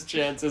lot of missed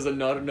chances and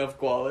not enough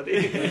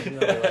quality. There's no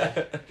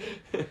way.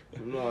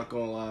 I'm not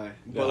gonna lie,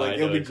 No, but I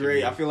it'll know be what you great.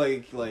 mean. I feel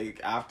like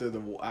after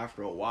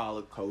a while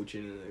of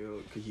coaching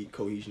and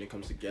cohesion, it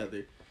comes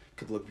together.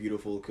 Could look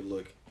beautiful. Could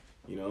look,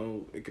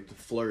 it could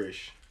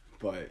flourish.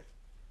 But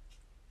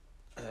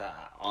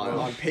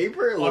on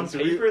paper, it On looks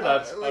paper,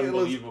 that's it looks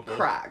unbelievable.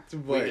 cracked. We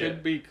But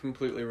could be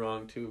completely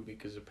wrong too,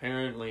 because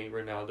apparently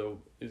Ronaldo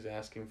is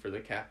asking for the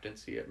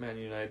captaincy at Man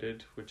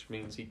United, which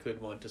means he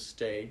could want to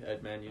stay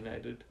at Man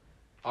United.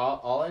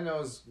 All I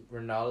know is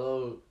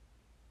Ronaldo,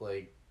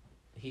 like,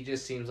 he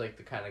just seems like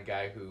the kind of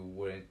guy who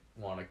wouldn't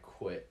want to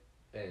quit.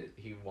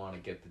 He'd want to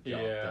get the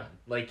job Yeah. done.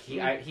 Like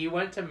he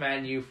went to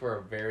Man U for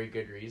a very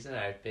good reason.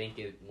 I think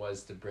it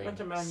was to bring. Went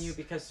to Man U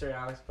because Sir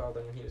Alex called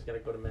him and he was gonna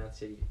go to Man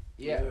City.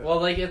 Yeah, Yeah.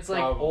 well, like it's like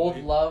Probably. old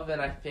love, and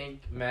I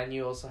think Man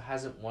U also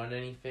hasn't won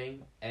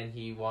anything, and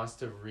he wants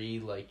to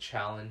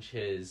challenge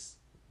his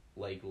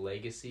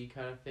legacy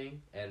kind of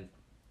thing. And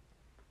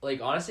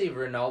honestly, if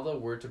Ronaldo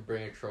were to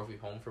bring a trophy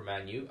home for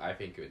Man U, I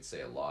think it would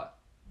say a lot.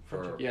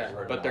 For Yeah,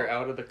 but Ronaldo. they're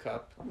out of the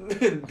cup.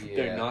 They're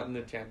Yeah. not in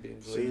the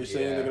Champions so you're League.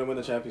 saying Yeah. they're gonna win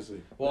the Champions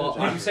League? Well, The I'm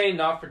Champions saying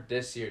not for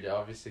this year.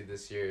 Obviously,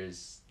 this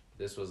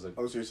was a. League.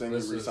 Oh, so you're saying he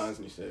this is- resigns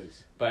and he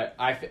stays? But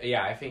I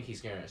think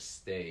he's gonna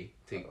stay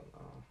I to don't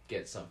know.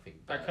 get something.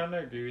 I done. kind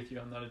of agree with you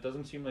on that. It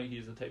doesn't seem like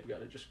he's the type of guy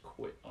to just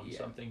quit on Yeah.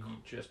 something he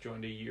just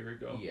joined a year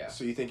ago. Yeah,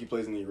 So you think he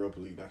plays in the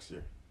Europa League next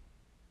year?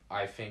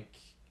 I think.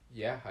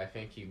 Yeah, I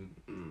think he.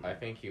 Mm. I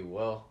think he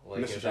will. Like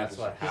Mr. if that's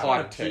what Champions He's happens.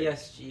 on Hot take.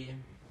 PSG.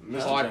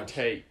 Mr. Hot Champions.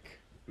 take.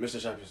 Mr.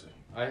 Champions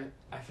League.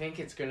 I think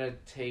it's gonna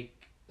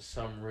take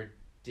some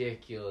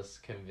ridiculous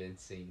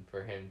convincing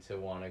for him to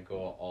want to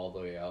go all the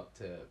way out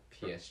to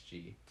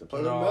PSG. To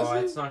play No, with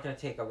Messi? it's not gonna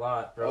take a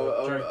lot, bro.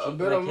 A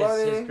bit of his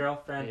money.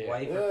 girlfriend, Yeah.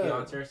 wife, Yeah. or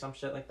fiance or some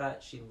shit like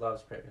that. She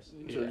loves Paris.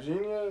 Yeah.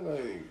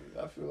 Jorginho,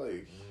 I feel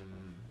like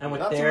And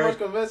with not too their much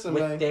convincing,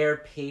 man. their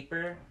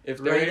paper, If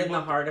they're right in able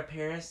the heart of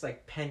Paris,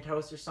 like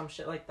penthouse or some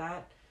shit like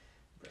that.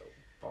 Bro,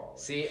 ball.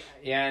 See,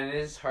 yeah, and it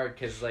is hard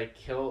because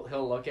he'll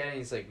look at it and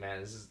he's like,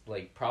 man, this is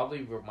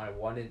probably my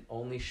one and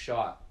only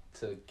shot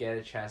to get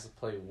a chance to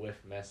play with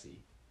Messi,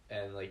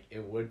 and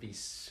it would be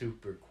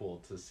super cool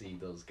to see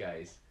those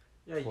guys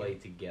Yeah, play you,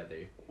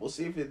 together. We'll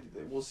see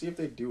if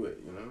they do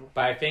it.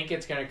 But I think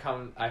it's gonna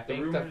come. I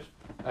think rumors-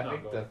 I no,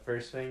 think go the ahead.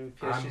 first thing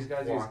PSG's got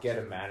to do is get a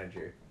watching.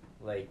 manager.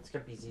 it's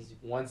gonna be Zizou.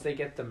 Once they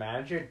get the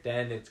manager,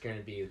 then it's gonna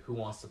be who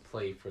wants to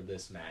play for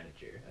this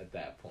manager at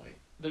that point.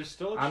 There's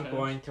still a I'm chance.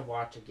 going to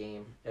watch a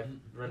game if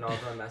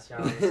Ronaldo and Messi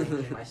are on the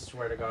same team. I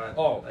swear to God.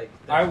 Oh, there's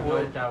I no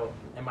would. doubt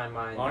in my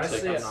mind.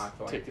 Honestly, I'm it's not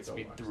going tickets to go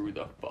be watch. through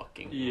the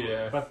fucking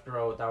Yeah. But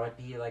bro, that would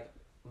be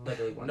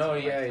literally once No,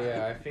 in a yeah,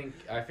 lifetime.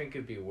 yeah. I think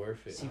it'd be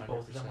worth it. See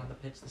both of them 100%. on the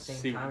pitch at the same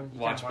See, time.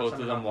 You watch can't both of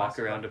them on walk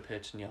basketball. around a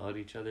pitch and yell at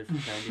each other for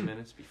 90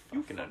 minutes. Be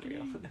fucking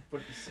unreal.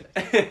 Would be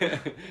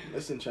sick.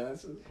 Missing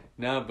chances.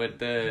 No, but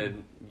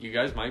you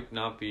guys might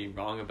not be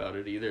wrong about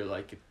it either.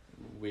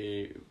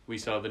 We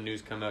saw the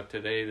news come out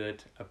today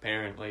that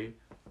apparently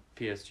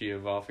PSG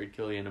have offered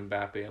Kylian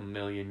Mbappe €1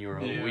 million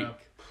a Yeah. week.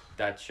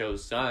 that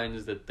shows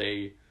signs that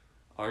they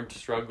aren't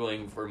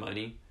struggling for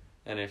money,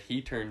 and if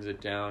he turns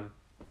it down,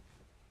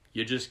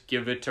 you just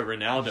give it to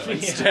Ronaldo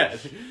instead.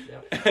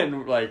 Yep.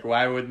 And like,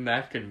 why wouldn't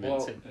that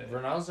convince Well, him?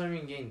 Ronaldo's not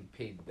even getting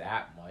paid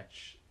that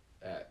much.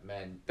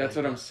 Man, That's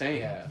what I'm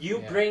saying. Yeah,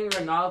 You yeah. bring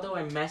Ronaldo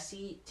and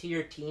Messi to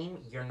your team,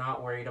 you're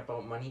not worried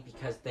about money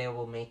because they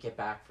will make it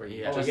back for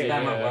you. Yeah. Just Oh, yeah,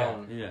 them yeah, yeah.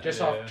 alone. Yeah. Just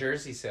Yeah. off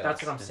jersey sales.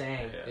 That's what I'm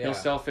saying. Yeah. He'll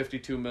sell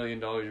 $52 million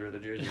worth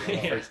of jerseys on the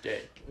Yeah. first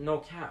day. No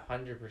cap.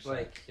 100%.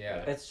 Like, yeah.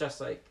 It's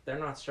just like they're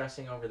not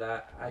stressing over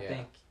that. I Yeah.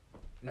 think.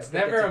 It's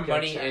think never it's a a good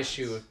money chance.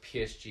 issue with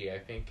PSG. I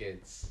think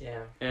it's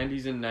Yeah. And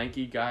he's a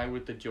Nike guy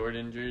with the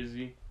Jordan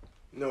jersey.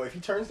 No, if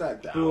he turns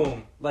that down,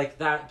 Boom. Like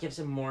that gives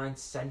him more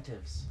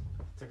incentives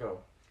to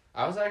go.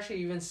 I was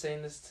actually even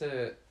saying this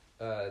to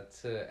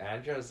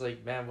Andrew. I was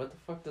like, man, what the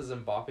fuck does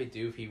Mbappe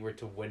do if he were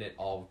to win it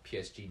all with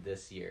PSG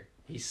this year?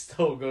 He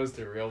still goes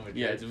to Real Madrid.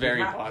 Yeah, it's very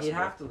He'd possible.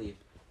 have to leave.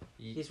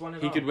 He- He's won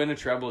it He all. could win a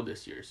treble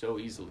this year so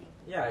easily.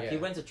 Yeah, if he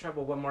Yeah. wins a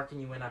treble, what more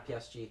can you win at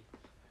PSG?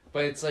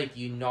 But it's like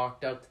you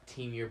knocked out the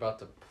team you're about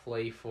to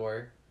play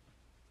for.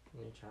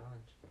 New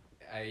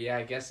challenge. Yeah,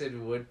 I guess it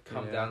would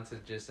come Yeah. down to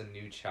just a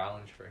new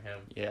challenge for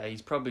him. Yeah,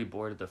 he's probably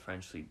bored of the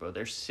French league, bro.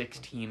 They're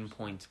 16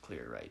 points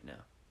clear right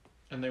now.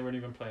 And they weren't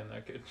even playing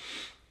that good.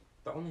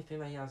 The only thing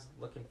that he has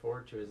looking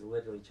forward to is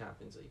literally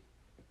Champions League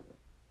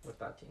with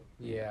that team.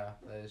 Yeah,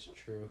 that is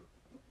true.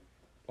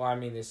 Well, I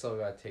mean, they still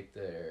got to take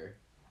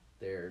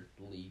their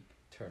league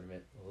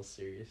tournament a little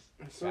serious.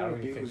 So I don't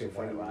many even think games they in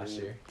won it front of last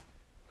me. year.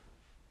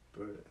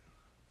 But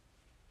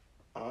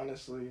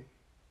honestly,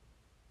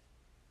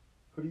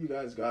 who do you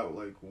guys got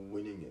like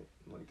winning it,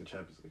 like the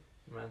Champions League?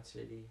 Man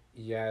City.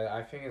 Yeah,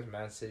 I think it's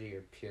Man City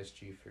or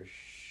PSG for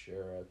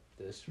sure at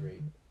this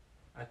rate.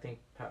 I think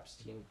Pep's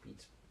team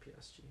beats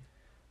PSG.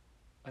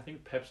 I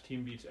think Pep's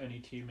team beats any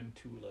team in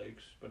 2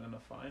 legs, but in a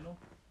final.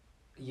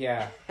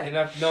 Yeah,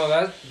 enough. No,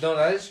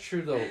 that is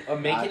true though.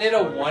 Making That's it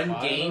a for the one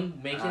final? game,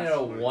 making it That's a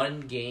for- one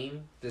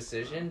game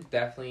decision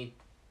definitely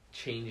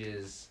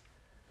changes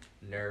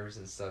nerves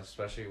and stuff,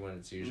 especially when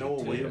it's usually No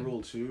two. away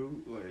rule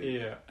too. Like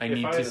Yeah. I If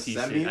need had to a see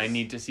semis? I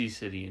need to see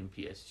City and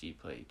PSG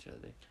play each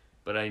other.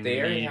 But I They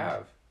already need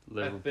have.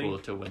 Liverpool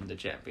think- to win the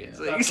Champions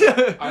Yeah.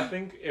 League. I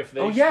think if they.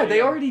 Oh yeah, stay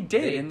they on- already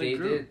did They, in the they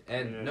group. did,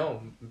 and Yeah.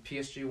 no,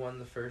 PSG won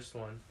the first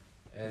one,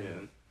 and yeah.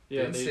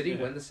 Yeah, didn't they, City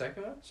yeah. win the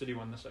second one? City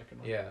won the second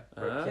one. Yeah,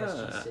 For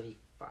PSG Ah. City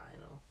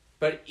final.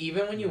 but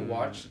even when you Mm.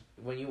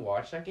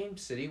 watch that game,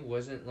 City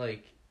wasn't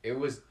like it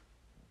was,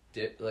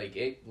 like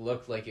it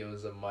looked like it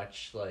was a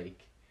much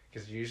like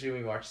because usually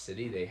when you watch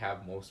City, they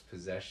have most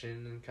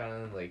possession and kind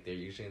of like they're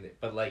usually in the,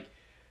 but like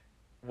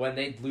when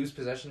they lose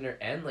possession their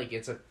end, like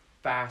it's a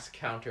fast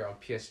counter on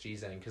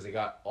PSG's end because they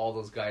got all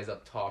those guys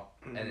up top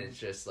and Mhm. it's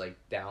just like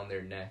down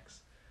their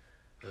necks.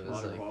 It A was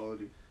lot of like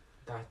quality.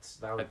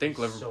 That would I think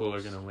be Liverpool so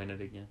are gonna win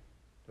it again.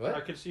 what? I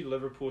could see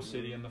Liverpool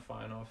City in the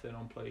final if they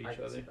don't play I each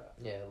can see other. that.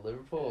 Yeah,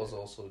 Liverpool is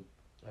also,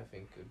 I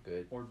think, a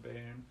good Or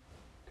Bayern.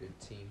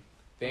 team.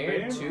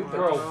 Bayern Bayern? too, but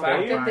Bro, the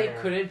fact that they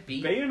Bayern- couldn't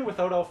beat. Bayern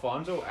without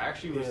Alfonso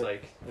actually was Yeah.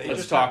 like they Let's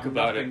just talk had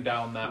about nothing it.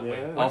 down that way.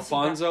 Yeah.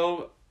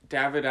 Alfonso,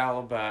 David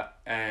Alaba,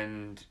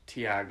 and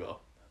Thiago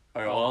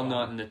are all Oh,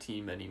 not wow. in the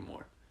team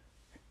anymore.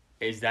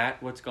 Is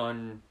that what's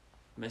gone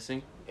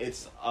missing?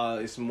 It's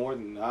more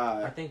than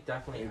I that. think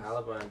definitely It's-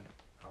 Alaba and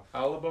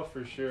Alaba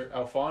for sure,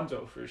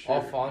 Alfonso for sure.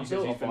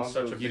 Alfonso? because he's been such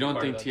a You big You don't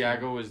part think of that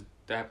team. Thiago was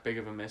that big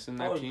of a miss in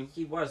that oh, team?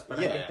 he was, but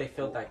I Yeah. think they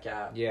filled that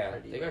gap. Yeah,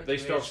 pretty they got They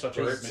still have such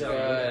a big Goretzka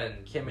midfield.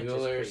 and Kimmich is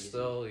Mueller crazy.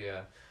 still,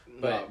 yeah.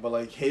 But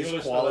like his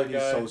Mueller's still quality a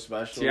is guy. so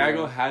special. Thiago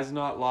man. has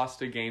not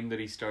lost a game that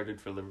he started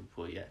for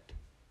Liverpool yet.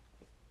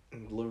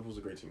 Liverpool's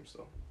a great team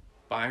still.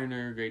 Bayern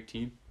are a great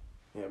team.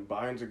 Yeah,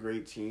 Bayern's a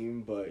great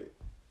team, but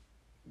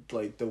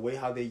like the way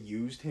how they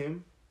used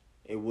him,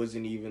 it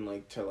wasn't even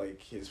like to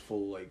like his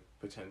full like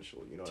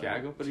potential. You know, what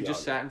I mean? Thiago, but he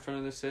just Thiago. sat in front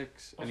of the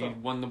six and he Also-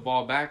 won the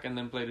ball back and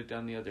then played it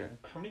down the other end.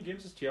 How many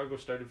games has Thiago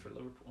started for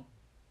Liverpool?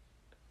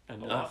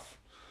 Enough.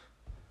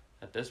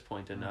 At this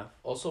point, enough.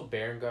 Also,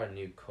 Bayern got a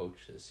new coach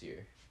this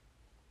year.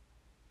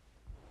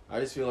 I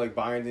just feel like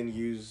Bayern didn't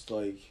use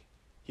like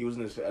he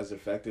wasn't as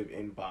effective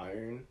in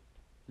Bayern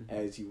Mhm.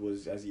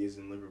 as he is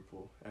in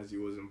Liverpool, as he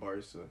was in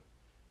Barca,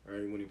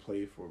 right? When he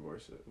played for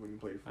Barca,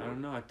 I don't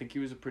know. I think he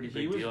was a pretty He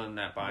big was- deal in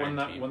that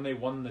Bayern team. When they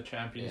won the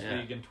Champions Yeah.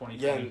 League in 2020,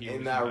 Yeah, he in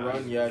was that massive.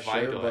 run, yeah, sure,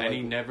 Vital, but and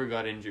he like- never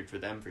got injured for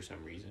them for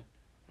some reason.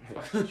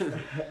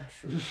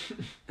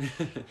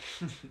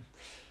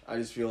 I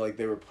just feel like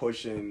they were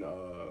pushing.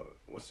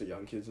 What's the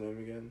young kid's name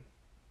again?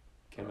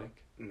 Kimmich.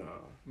 No,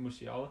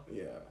 Musiala.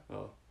 yeah,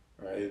 Oh,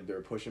 right.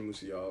 They're pushing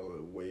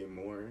Musiala way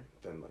more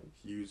than like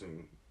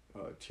using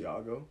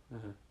Thiago. uh-huh.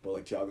 But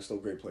like Thiago's still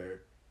a great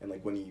player, and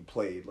like when he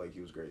played, like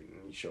he was great and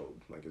he showed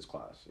like his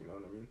class. You know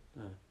what I mean?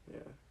 Uh. Yeah.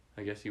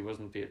 I guess he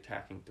wasn't the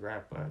attacking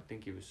threat, but I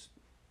think he was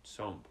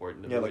so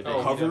important. to Yeah, the like way Oh,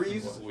 they- he definitely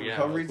recoveries. was. Well, yeah,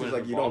 Recoveries like is winning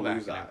like the you ball don't back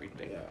lose and that.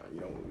 everything. Yeah, you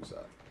don't lose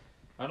that.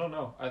 I don't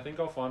know. I think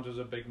Alfonso's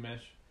a big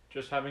miss.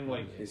 Just having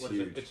like It's what is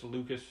it? huge. It's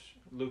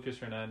Lucas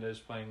Hernandez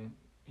playing.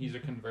 He's a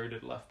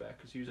converted left back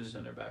because he was a Mhm.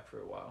 center back for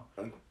a while,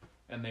 And-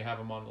 and they have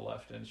him on the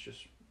left, and it's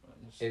just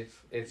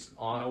It's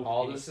on. No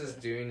all pace this is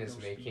there, doing is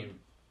no making speed.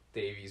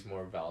 Davies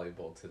more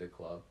valuable to the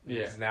club.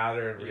 Yeah. 'Cause now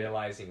they're Yeah.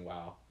 realizing,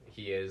 wow,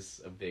 he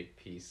is a big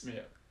piece.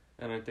 Yeah.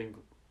 And I think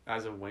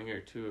as a winger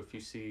too, if you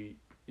see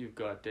you've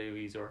got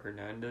Davies or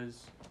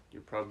Hernandez,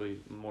 you're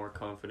probably more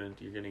confident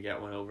you're gonna get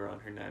one over on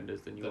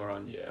Hernandez than you are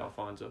on Yeah.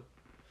 Alfonso.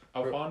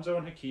 Alfonso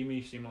and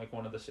Hakimi seem like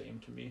one of the same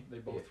to me. They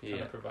both kind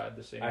Yeah. of provide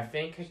the same. I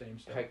think same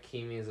stuff.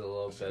 Hakimi is a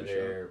little That's a good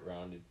better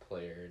rounded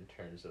player in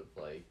terms of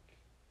like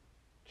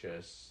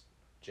just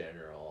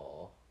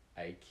general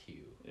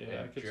IQ. Yeah, I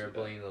and could see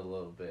dribbling a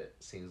little bit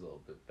seems a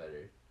little bit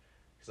better.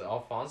 Because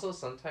Alfonso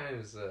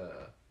sometimes,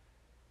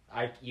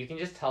 you can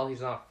just tell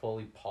he's not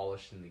fully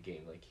polished in the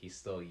game. Like he's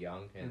still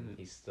young and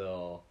he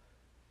still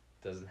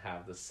doesn't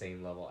have the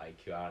same level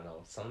IQ. I don't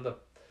know.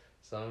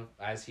 Some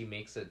as he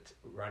makes it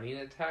running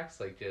attacks,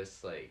 like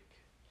just like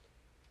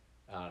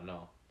I don't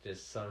know.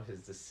 Just some of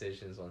his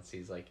decisions once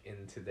he's like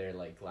into their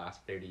like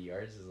last 30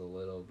 yards is a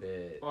little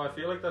bit. Well, I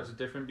feel like that's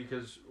different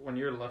because when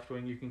you're left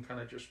wing, you can kind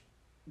of just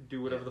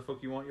do whatever the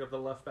fuck you want. You have the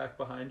left back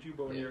behind you,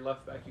 but when you're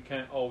left back, you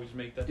can't always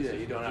make that decision.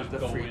 Yeah, you don't Just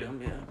have the go in.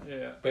 freedom. Yeah.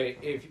 Yeah. But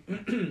if,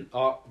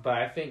 but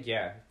I think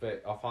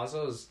but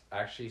Alfonso is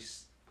actually,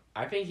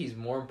 I think he's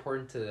more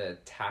important to the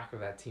attack of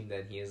that team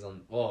than he is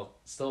on. Well,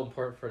 still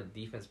important for the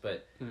defense,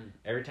 but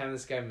every time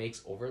this guy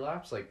makes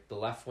overlaps, like the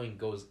left wing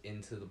goes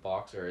into the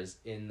box or is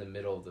in the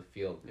middle of the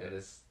field, and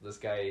this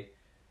guy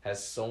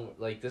has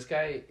this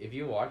guy. If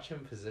you watch him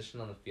position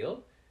on the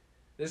field,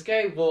 this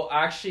guy will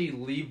actually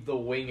leave the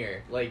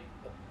winger, like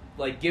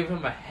give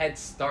him a head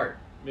start.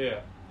 Yeah,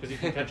 because he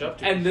can catch up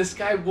to And him. this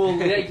guy will,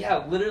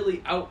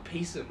 literally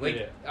outpace him.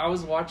 I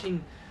was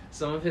watching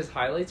some of his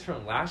highlights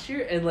from last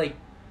year, and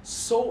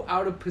so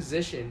out of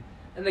position,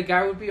 and the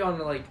guy would be on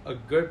a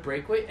good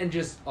breakaway, and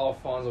just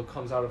Alfonso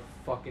comes out of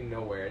fucking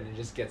nowhere, and then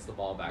just gets the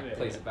ball back,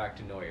 plays it back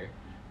to Neuer.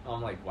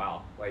 I'm like,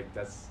 wow,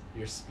 that's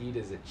your speed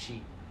is a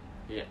cheat.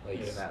 Yeah.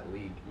 In that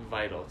league,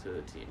 Vital to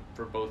the team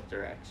for both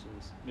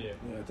directions. Yeah.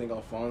 Yeah, I think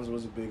Alfonso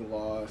was a big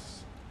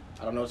loss.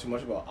 I don't know too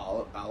much about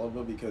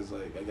Alaba because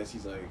I guess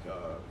he's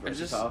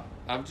versatile.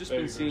 I've just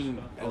Very been seeing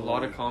versatile. a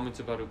lot of comments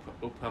about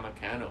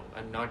Upamecano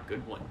and not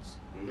good ones.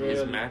 Really?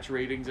 His match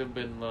ratings have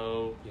been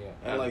low. yeah.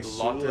 And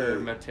Lothar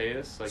Sule-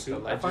 Matthäus, the I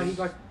legend, thought he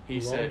got he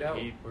loaned said out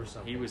he or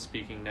something. was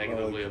speaking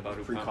negatively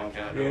about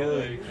pre-contract. Upamecano.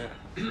 Really?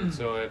 Yeah.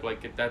 So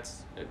if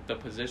that's the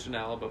position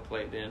Alaba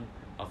played in,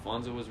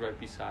 Alfonso was right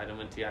beside him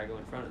and Thiago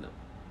in front of them.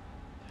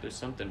 There's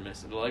something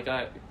missing.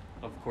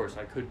 Of course,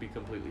 I could be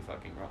completely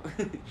fucking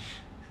wrong.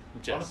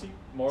 Just Honestly,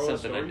 moral of the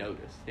something I story,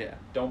 noticed. Yeah.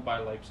 don't buy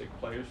Leipzig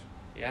players.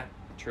 Yeah.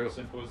 True.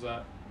 Simple as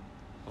that.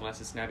 Unless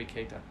it's Naby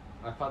Keita.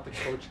 I thought the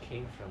coach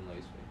came from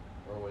Leipzig,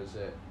 or was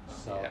it?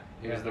 Yeah.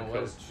 He was the no, it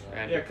coach. was-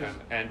 And Yeah, 'cause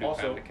and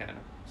also- Upamecano.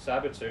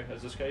 Sabitzer,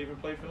 has this guy even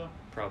played for them?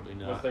 Probably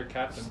Was not. their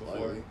captain before?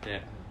 Slightly. Yeah.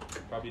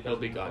 Probably He'll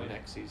be doesn't gone play.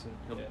 next season.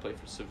 He'll Yeah. play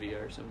for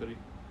Sevilla or somebody.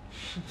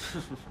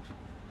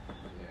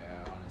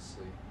 Yeah,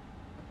 honestly.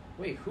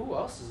 Wait, who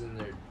else is in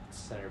their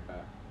center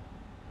back?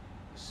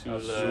 Sule.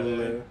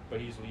 Sule. But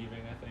he's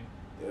leaving, I think.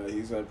 Yeah,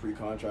 he's got a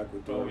pre-contract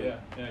with Oh Dortmund.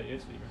 yeah, he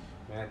is leaving.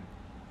 Man,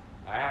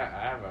 I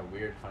have a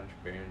weird hunch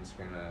Bayern's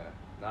gonna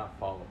not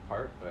fall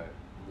apart, but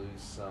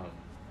lose some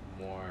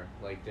more.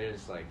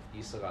 There's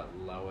you still got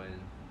Lowen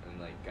and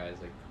guys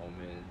like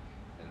Coleman,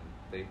 and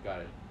they've got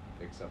to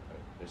fix up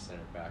their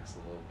center backs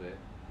a little bit.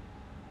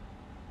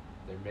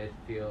 Their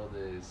midfield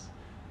is,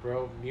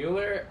 bro,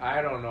 Mueller.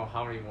 I don't know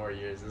how many more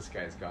years this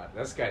guy's got.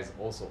 This guy's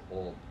also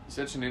old. He's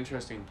such an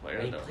interesting player,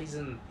 And though.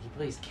 he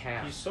plays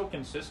camp. He's so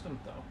consistent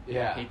though.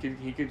 Yeah.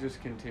 He could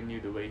just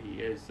continue the way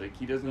he is.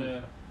 He doesn't.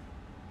 Yeah.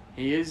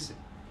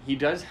 He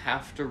does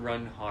have to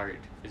run hard.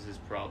 Is his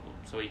problem.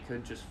 So he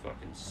could just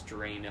fucking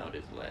strain out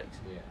his legs.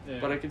 Yeah. Yeah.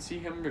 But I could see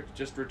him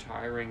just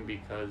retiring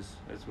because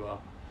as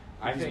well.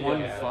 I He's think won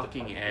yeah,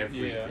 fucking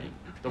everything.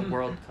 The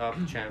World Cup,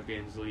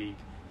 Champions League.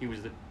 He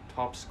was the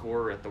top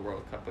scorer at the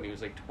World Cup when he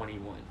was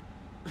 21.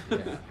 Yeah.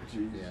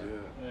 Jeez,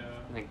 Yeah.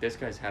 Yeah. This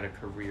guy's had a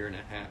career and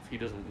a half. He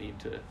doesn't need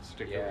to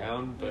stick Yeah.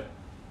 around, But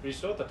but he's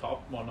still at the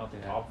top. Well, not the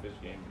Yeah. top of his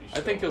game. But he's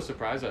I think still- he'll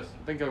surprise us.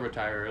 I think he'll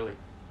retire early.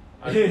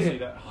 I can see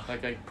that.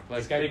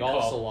 This guy big golfs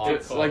call. a lot. Big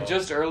It's call.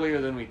 just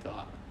earlier than we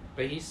thought.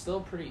 But he's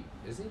still pretty,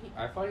 isn't he?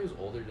 I thought he was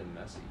older than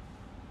Messi.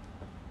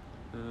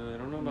 I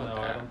don't know No, about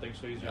I that. don't think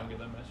so. He's No, younger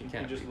than Messi. he He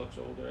can't just be. looks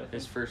older. I think.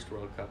 His first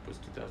World Cup was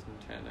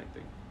 2010, I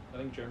think. I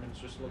think Germans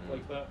just look Mm.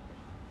 like that.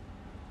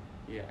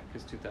 Yeah,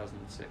 because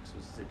 2006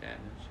 was Zidane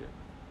and shit.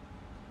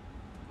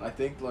 I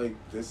think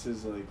this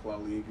is La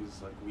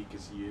Liga's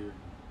weakest year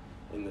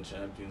in the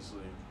Champions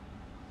League.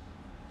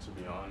 To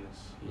be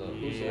honest.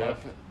 Who's Yep.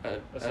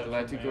 Aside from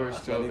Atletico Real. are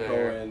still Atletico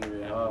there. and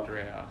Real. And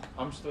Real.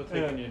 I'm still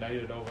taking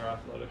United over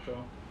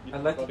Atletico.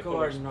 Atletico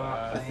are looks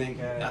not- bad. I think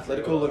Yeah.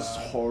 Atletico looks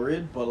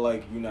horrid, but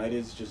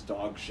United's just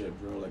dog shit,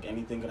 bro.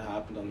 Anything could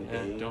happen on the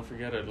And day. don't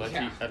forget,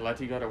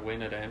 Atleti got a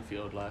win at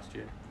Anfield last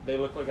year. They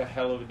look like a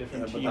hell of a Yeah,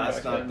 different but team that's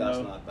back not then. that's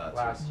though. not that.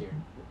 Last year.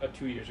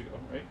 2 years ago,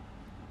 right?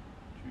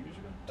 2 years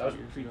ago. That 2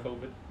 was years ago.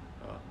 pre-COVID.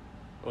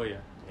 Oh yeah,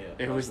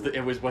 Yeah,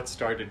 It was what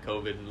started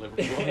COVID in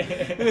Liverpool.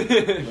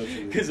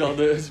 Literally. Because all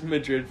those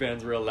Madrid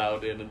fans were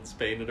allowed in, and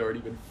Spain had already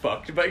been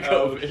fucked by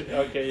Oh, COVID.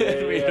 okay, yeah,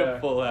 And we had yeah. a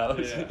full house.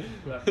 Yeah,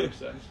 that makes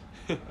sense.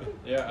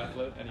 Yeah, I have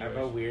a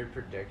anyways. weird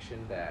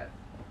prediction that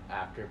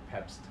after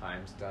Pep's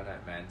time's done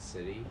at Man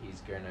City,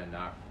 he's gonna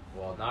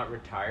not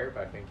retire,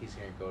 but I think he's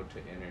gonna go to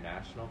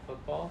international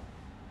football,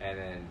 and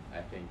then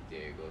I think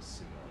Diego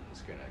Simeone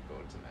is gonna go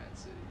to Man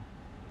City.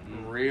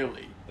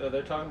 Really?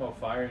 They're talking about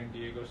firing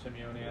Diego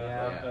Simeone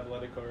Yeah. at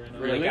Atletico right now.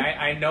 Really? Like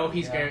I know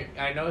he's Yeah.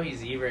 I know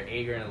he's either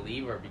gonna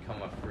leave or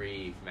become a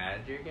free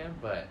manager again,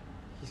 but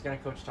He's gonna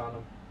coach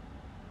Tottenham.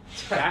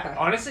 that,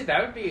 honestly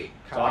that would be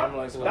Tottenham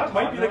likes That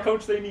might be the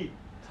coach they need.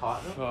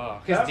 Tottenham.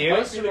 Fuck. Because That Diego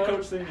might be the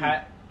coach they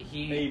Simeone need.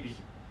 he Maybe.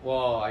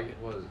 well I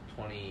was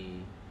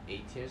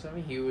 2018 or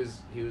something. He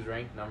was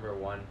ranked number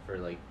 1 for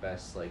like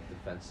best like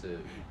defensive.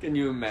 Can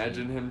you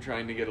imagine him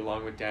trying to get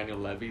along with Daniel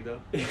Levy,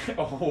 though?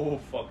 Oh,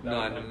 fuck that.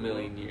 Not in a would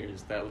million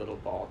years, that little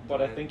ball. But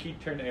I think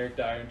he'd turn Eric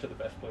Dyer into the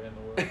best player in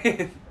the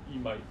world. He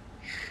might.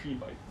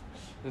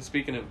 And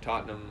speaking of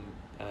Tottenham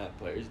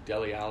players,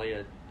 Dele Alli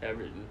at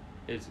Everton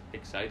is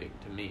exciting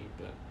to me,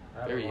 but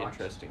I haven't very watched.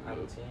 interesting I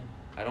haven't move. seen.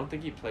 I don't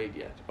think he played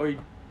yet. Oh, yeah,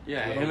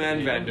 Yeah, him he- and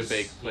he Van de was-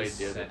 Beek played he's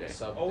the other day.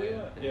 subbed Oh, in.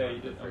 yeah. Yeah, he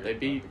did. They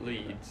beat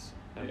Leeds.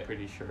 I'm Yeah.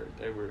 pretty sure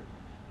they were.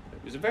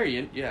 It was a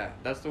yeah.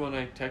 That's the one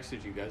I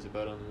texted you guys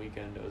about on the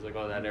weekend. I was like,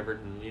 oh, that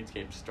Everton Leeds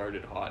game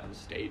started hot and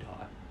stayed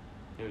hot.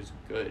 It was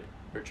good.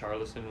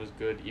 Richarlison was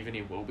good. Even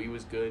Iwobi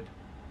was good.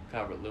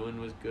 Calvert-Lewin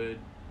was good.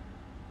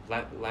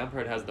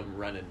 Lampard has them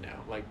running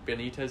now. Like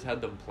Benitez had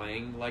them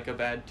playing like a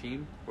bad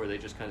team, where they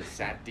just kind of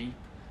sat deep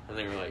and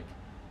they were like,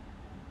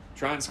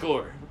 try and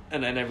score,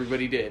 and then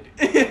everybody did.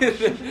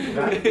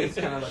 Van de Beek's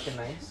kind of looking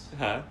nice.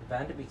 Huh?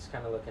 Van de Beek's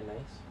kind of looking nice.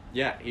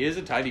 Yeah, he is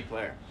a tidy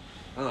player.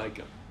 I like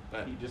him,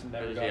 but He just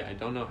never got. yeah, I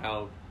don't know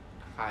how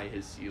high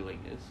his ceiling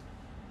is.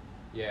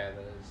 Yeah, that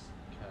is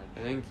kind I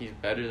of. think he's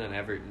better than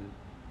Everton,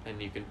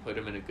 and you can put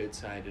him in a good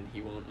side, and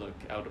he won't look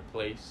out of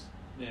place.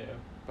 Yeah.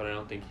 But I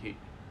don't think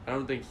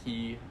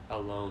he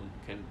alone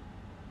can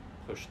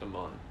push them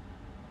on.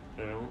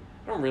 I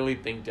don't really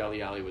think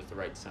Dele Alli was the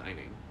right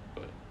signing,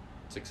 but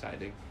it's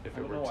exciting if I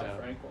it don't know works why out.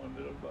 Frank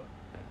wanted him, but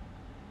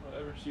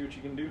whatever. See what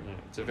you can do. Yeah,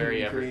 it's a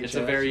very Create it's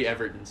a very chances.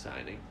 Everton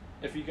signing.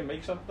 If you can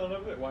make something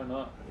of it, why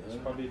not? It's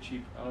Yeah. probably a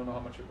cheap. I don't know how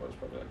much it was.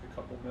 Probably like a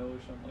couple mil or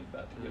something like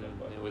that to get him.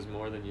 But It was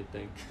more than you'd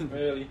think.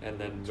 Really? And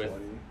then with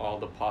 20. all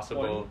the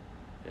possible,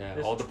 yeah,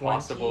 There's all the 20?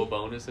 possible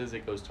bonuses,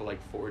 it goes to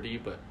like 40,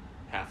 but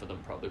half of them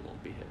probably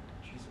won't be hit.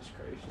 Jesus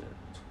Christ,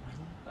 Yeah.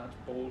 that's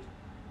bold.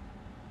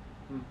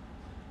 Well,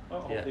 Yeah,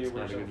 hopefully it's it works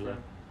not a out good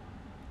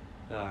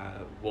for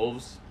look. him.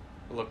 Wolves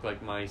look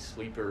like my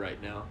sleeper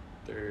right now.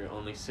 They're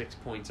only 6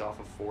 points off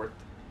of 4th,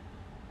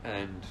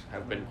 and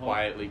have been Uh-huh.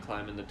 quietly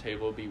climbing the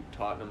table. Beat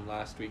Tottenham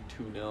last week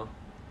 2-0.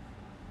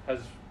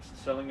 Has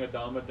selling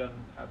Adama done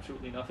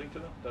absolutely nothing to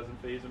them? Doesn't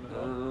phase him at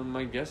all.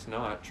 I guess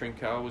not.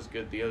 Trincao was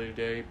good the other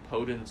day.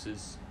 Podence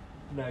is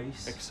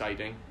Nice.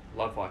 exciting.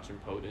 Love watching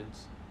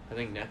Podence. I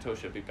think Neto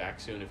should be back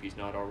soon if he's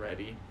not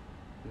already.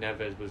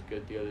 Neves was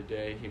good the other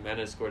day.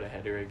 Jimenez scored a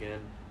header again.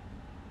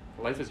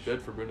 Life is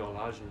good for Bruno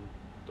Lage and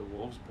the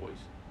Wolves boys.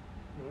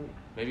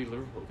 Maybe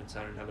Liverpool can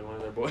sign another one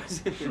of their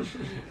boys.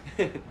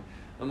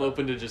 I'm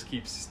open to just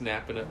keep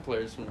snapping at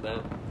players from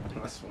them.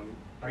 That's funny.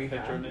 Are you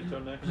Pedro happy? Neto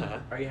next. Huh?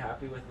 Are you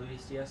happy with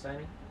Luis Diaz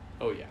signing?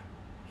 Oh yeah,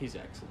 he's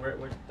excellent. Where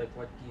like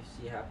what do you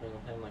see happening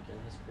with him like in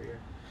his career?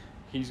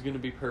 He's gonna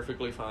be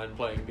perfectly fine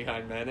playing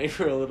behind Mane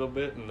for a little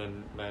bit, and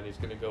then Mane's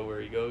gonna go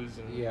where he goes,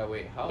 and Yeah,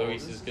 wait, how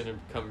Luis old is this? gonna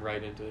come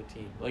right into the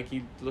team. Like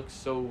he looks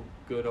so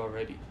good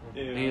already,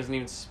 Yeah. and he doesn't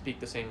even speak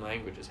the same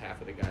language as half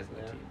of the guys in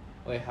the Yeah. team.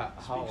 Wait, how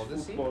Speaks old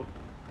is he? football.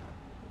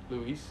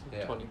 Luis,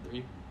 Yeah.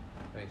 23,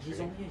 Wait, He's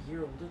three? only a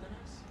year older than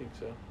us. I think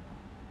so.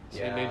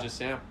 Yeah. Same age as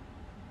Sam.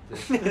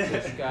 This No,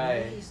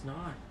 guy. he's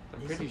not.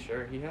 I'm Is pretty he?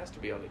 sure he has to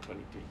be only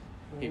 23.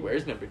 He Oh.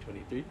 wears number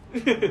 23.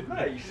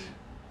 Nice.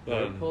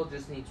 Liverpool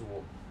just needs.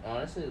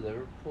 Honestly,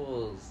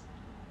 Liverpool's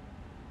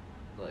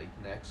like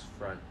next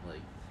front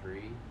like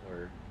 3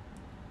 or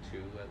 2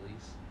 at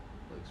least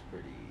looks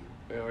pretty.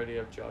 We already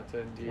have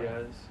Jota and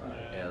Diaz.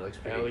 Yeah, it looks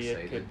pretty Elliot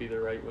exciting. could be the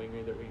right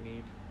winger that we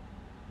need.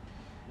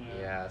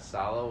 Yeah,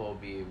 Salah will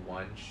be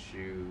one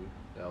shoe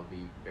that'll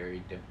be very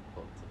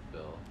difficult to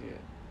fill. Yeah.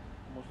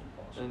 Almost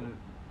impossible. And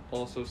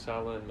also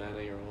Salah and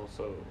Mane are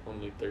also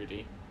only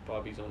 30.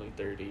 Bobby's only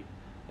 30.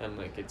 And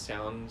like it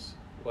sounds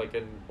like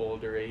an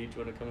older age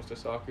when it comes to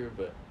soccer,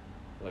 but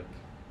like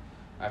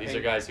these are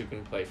think- guys who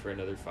can play for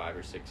another 5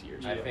 or 6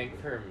 years. I Yeah.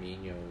 think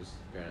Firmino's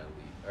gonna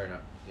leave, or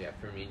not? Yeah,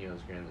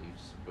 Firmino's gonna leave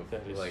before,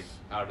 That is like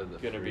out of the.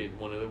 gonna be three.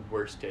 one of the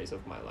worst days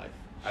of my life.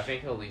 I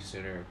think he'll leave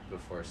sooner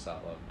before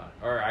Salah,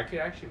 or I could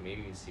actually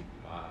maybe see.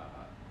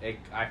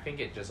 I think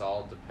it just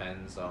all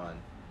depends on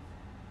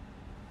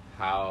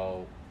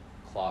how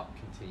Klopp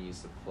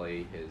continues to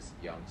play his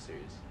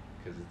youngsters,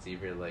 because it's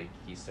either like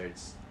he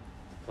starts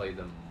to play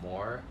them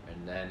more,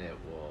 and then it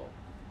will,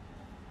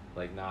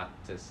 like, not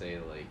to say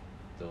like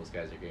those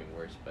guys are getting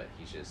worse, but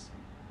he's just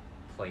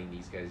playing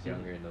these guys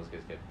younger, and those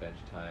guys get bench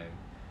time.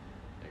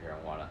 They're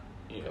gonna want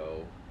to Yeah.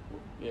 go,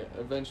 Yeah,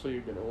 eventually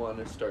you're gonna want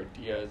to start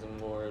Diaz and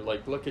more.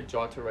 Like, look at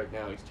Jota right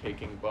now; he's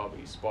taking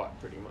Bobby's spot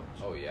pretty much.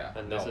 Oh yeah.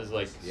 And this No, is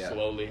like yeah.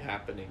 slowly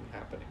happening.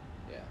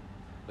 Yeah,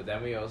 but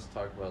then we also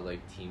talk about like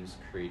teams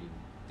creating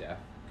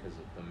depth because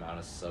of the amount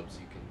of subs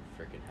you can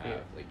freaking have.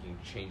 Yeah. Like you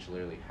can change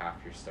literally half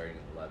your starting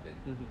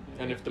 11.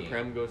 And if the game.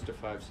 Prem goes to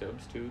 5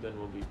 subs too, then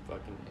we'll be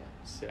fucking Yeah.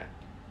 set.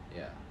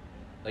 Yeah,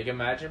 like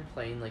imagine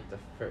playing like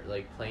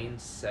playing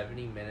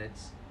 70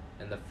 minutes,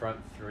 and the front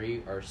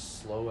three are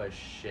slow as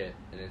shit,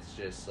 and it's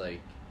just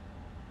like,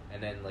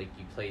 and then like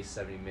you play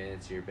 70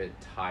 minutes, you're a bit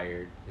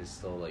tired. It's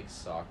still like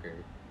soccer,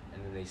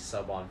 and then they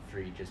sub on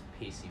 3 just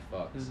pacey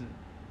fucks.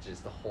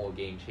 Just the whole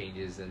game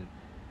changes, and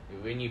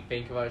when you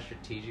think about it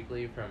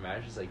strategically for a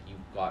match, it's like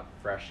you've got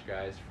fresh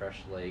guys, fresh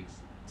legs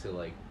to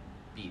like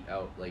beat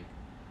out like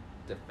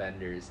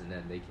defenders, and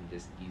then they can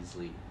just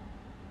easily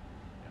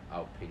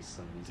outpace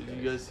some of these Did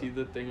guys. you guys see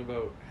the thing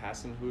about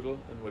Hassan Hoodle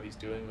and what he's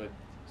doing with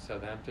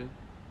Southampton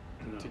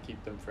No. to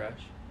keep them fresh?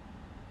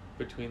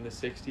 Between the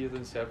 60th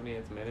and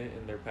 70th minute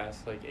in their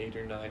past like 8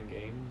 or 9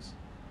 games,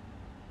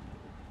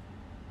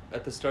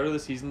 at the start of the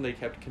season they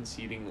kept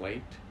conceding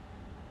late,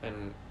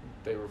 and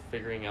they were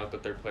figuring out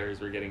that their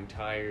players were getting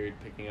tired,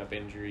 picking up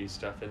injuries,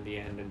 stuff in the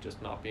end, and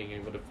just not being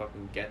able to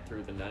fucking get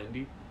through the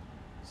 90.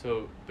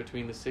 So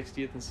between the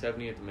 60th and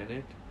 70th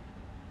minute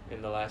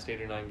in the last 8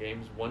 or 9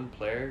 games, one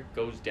player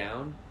goes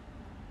down,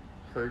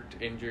 hurt,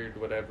 injured,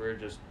 whatever,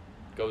 just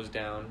goes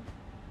down,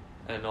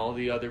 and all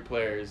the other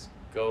players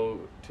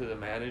go to the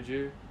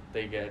manager.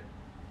 They get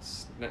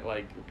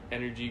like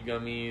energy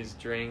gummies,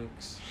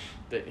 drinks,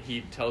 that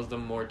he tells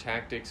them more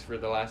tactics for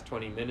the last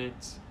 20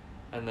 minutes,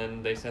 and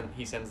then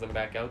he sends them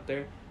back out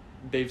there.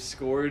 They've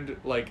scored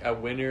like a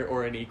winner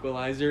or an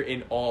equalizer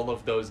in all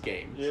of those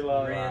games. You're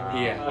like,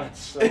 Really? Yeah. That's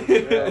so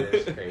good. That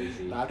is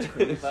crazy. That's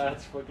crazy.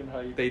 That's fucking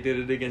hype. They did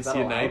it against Is that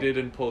allowed? United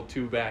and pulled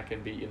 2 back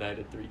and beat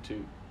United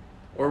 3-2.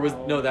 Or was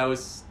Wow. no, that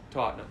was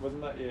Tottenham.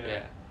 Wasn't that? Yeah.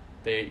 Yeah.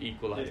 They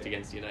equalized Yeah.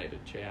 against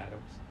United, Che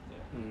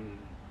Adams.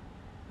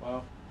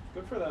 Wow.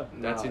 Good for them.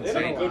 That's No, They had a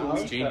insane. good Wow.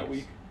 week It's genius. that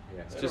week.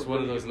 Yeah. It's They just had a one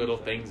of really those good little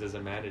week things as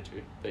a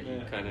manager that you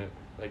Yeah. kind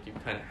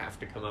of have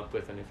to come up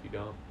with, and if you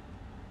don't,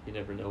 you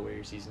never know where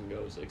your season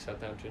goes. Like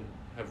Southampton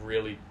have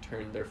really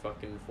turned their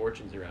fucking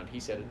fortunes around.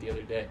 He said it the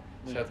other day.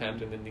 Yeah.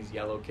 Southampton in these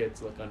yellow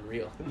kits look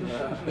unreal.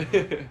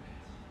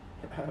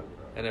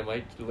 And it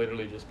might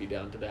literally just be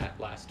down to that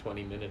last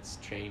 20 minutes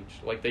change.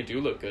 Like, they do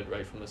look good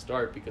right from the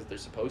start because they're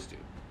supposed to.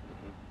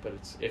 But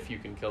it's if you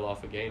can kill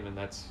off a game, and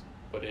that's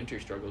what Inter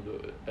struggled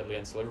with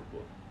against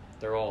Liverpool.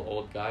 They're all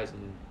old guys,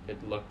 and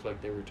it looked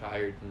like they were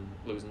tired and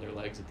losing their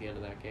legs at the end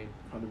of that game.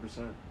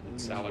 100%. And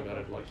Salah got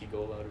a lucky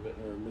goal out of it.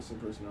 They're missing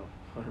personnel.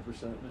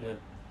 100%. Yeah.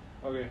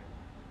 Okay.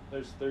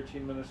 There's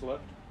 13 minutes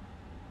left.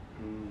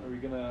 Are we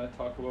gonna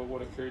talk about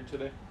what occurred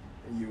today?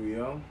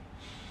 UEL.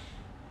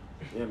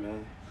 Yeah,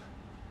 man.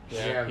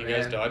 Yeah, you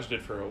guys man. dodged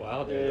it for a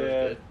while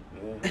there. Yeah.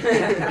 That was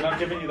Yeah. We're not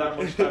giving you that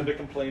much time to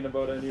complain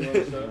about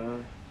anyway, so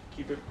Uh,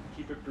 keep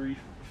it brief.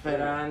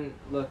 Ferran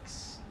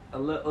looks a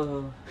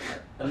little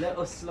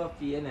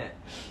sloppy in it.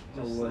 a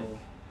Just little. like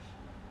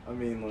I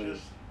mean, like,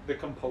 Just the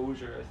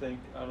composure, I think.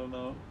 I don't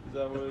know. Is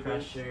that The what it is?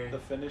 pressure. The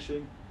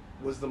finishing.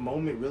 was the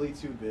moment really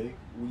too big?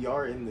 We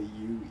are in the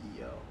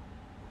UEL.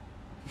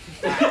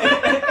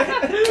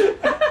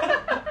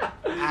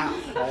 At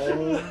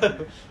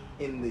home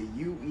in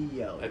the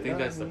UEL. I think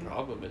that's the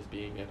problem, is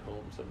being at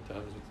home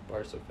sometimes with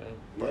Barca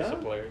Yeah?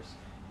 players.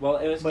 well,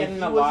 it was But getting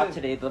he a lot wasn't-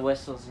 today. The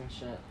whistles and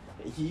shit.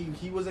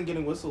 He wasn't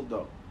getting whistled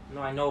though.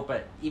 No, I know,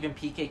 but even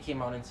PK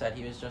came out and said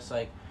he was just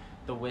like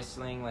the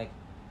whistling. Like,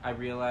 I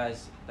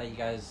realize that you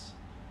guys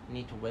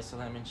need to whistle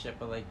him and shit,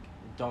 but like,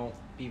 don't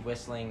be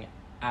whistling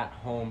at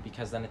home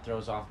because then it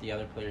throws off the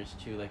other players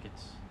too. Like,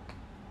 it's.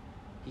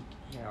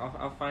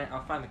 I'll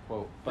find the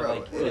quote, but Bro,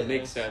 like it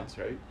makes was sense,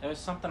 right? It was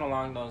something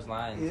along those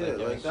lines. Yeah, it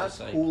like was that's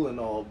just, like, cool and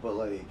all, but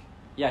like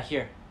Yeah,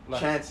 here. Look.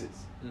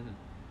 chances, Mm-hmm.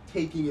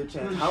 taking your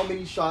chance. How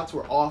many shots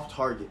were off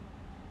target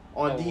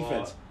on A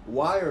defense? lot.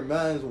 Why are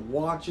mans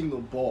watching the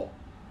ball?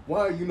 Why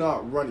are you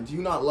not running? Do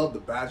you not love the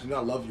badge? Do you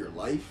not love your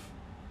life?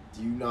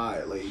 Do you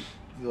not like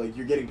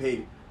you're getting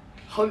paid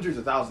hundreds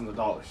of thousands of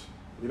dollars?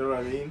 You know what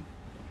I mean?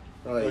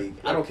 Like,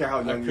 I don't care how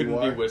I young couldn't you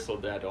be are.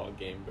 whistled that all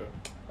game, bro.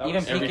 That Even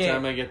was- Every PK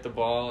time I get the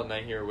ball and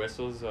I hear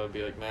whistles, I'll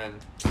be like, man,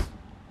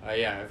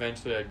 yeah,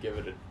 eventually I'd give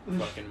it a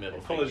fucking middle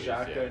Pull a fingers,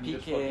 Xhaka yeah. and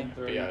just PK. fucking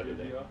throw Be it out of in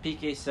there. the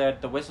PK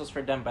said the whistles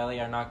for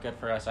Dembele are not good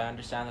for us. I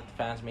understand that the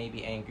fans may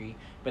be angry,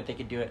 but they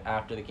could do it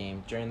after the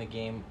game. During the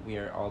game, we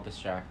are all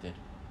distracted.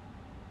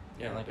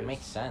 Yeah, Like, it it's-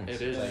 makes sense.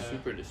 It is Yeah.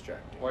 super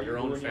distracting. Why your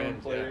you own ruin your own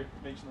fans, player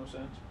makes no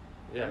sense.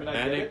 yeah. I mean, I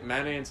Mane, get it.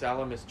 Mane and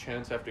Salah miss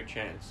chance after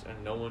chance,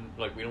 and no one,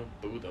 like, we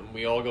don't boo them.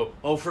 We all go,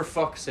 oh, for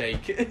fuck's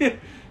sake. Okay,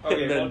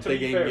 And then well, to the be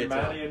game fair, gets Mane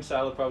out. and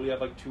Salah probably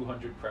have like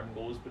 200 Prem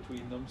goals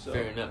between them. So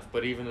Fair enough,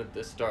 but even at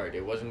the start,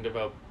 it wasn't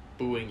about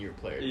booing your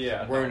players.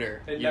 Yeah, no,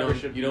 Werner, it you never don't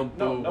should you be. don't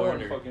No, boo no one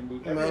Werner. fucking boo.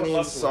 Mane Everyone and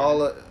loves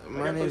Salah, Werner. Mane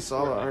Like, and plays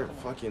Salah Werner, aren't come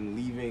on. fucking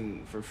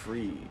leaving for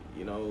free,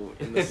 you know,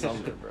 in the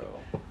summer, bro.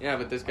 Yeah,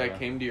 but this guy Uh,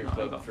 came to your no, I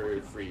club got for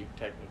fucking- free,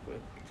 technically.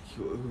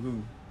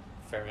 Who?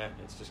 Ferran.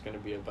 It's just going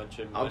to be a bunch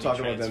of I'm money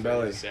talking about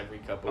transfers Dembele. every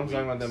couple I'm weeks.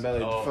 talking about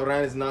Dembele. Oh.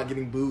 Ferran is not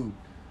getting booed.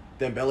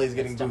 Dembele is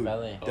getting It's booed.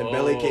 Dembele.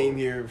 Dembele Oh. came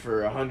here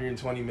for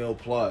 120 mil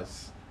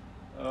plus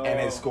Oh. and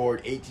has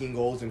scored 18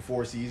 goals in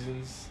 4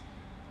 seasons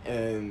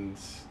and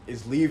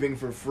is leaving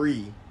for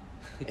free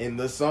in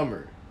the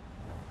summer.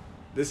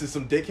 This is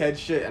some dickhead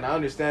shit, and I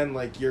understand,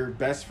 like, your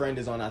best friend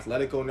is on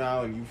Atletico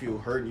now and you feel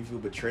hurt and you feel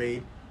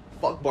betrayed.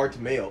 Fuck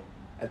Bartomeu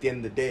at the end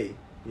of the day,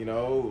 you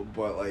know?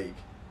 But, like,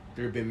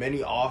 there have been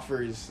many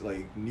offers,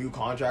 like, new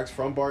contracts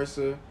from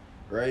Barca,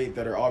 right,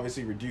 that are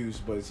obviously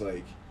reduced, but it's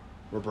like,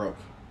 we're broke.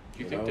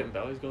 Do you think know?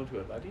 Dembele's going to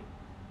Atleti?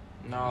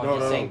 No, No, he's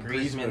no, saying no,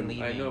 Griezmann Griezmann.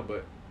 leaving. I know,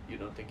 but you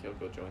don't think he'll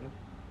go join him?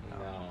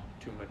 No.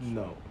 Too much.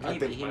 No. I Maybe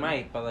think he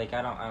might, but like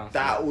I don't. See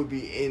that it. would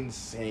be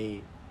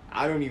insane.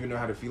 I don't even know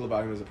how to feel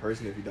about him as a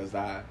person if he does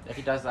that. If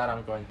he does that,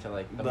 I'm going to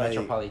like the Like,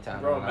 Metropolitan.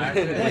 bro, and I'm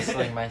imagine-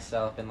 whistling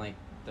myself and like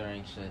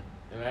during shit.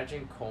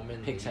 Imagine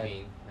Coleman Pig's head.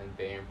 leaving and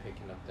Bayern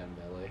picking up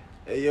Dembele.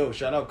 Hey, yo,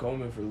 shout out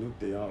Coleman for Luke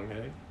de Jong,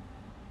 hey?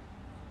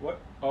 What?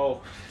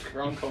 Oh,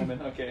 wrong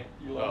Coleman. Okay,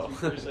 you lost me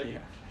for a second.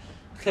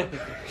 Yeah.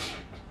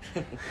 Do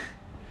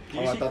you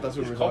Oh, I see- thought that's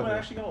what is we were Coleman talking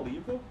actually gonna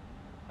leave though?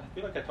 I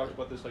feel like I talked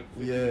about this like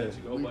 15 Yeah, minutes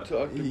ago, We but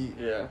talked. he-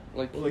 Yeah,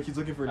 like Well, like, he's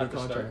looking for a new At the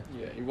start. contract.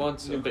 yeah, he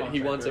wants New he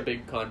contract, wants a right?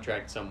 big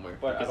contract somewhere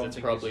But I because don't it's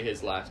think probably he's-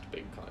 his last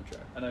big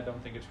contract. and I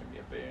don't think it's gonna be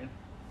a Bayern.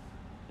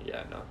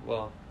 Yeah, no.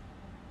 Well,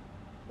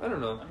 I don't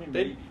know. I mean,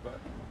 they maybe, but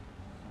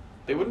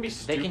they wouldn't be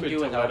They can stupid do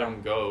to without let him.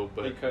 him go,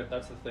 they but could.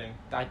 That's the thing.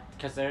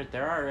 Because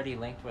they're already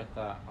linked with.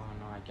 Oh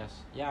no, I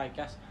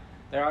guess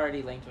they're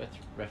already linked with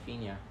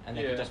Rafinha, and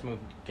they Yeah. can just move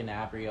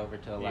Gnabry over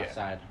to the left Yeah.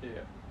 side. Yeah,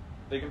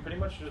 they can pretty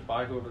much just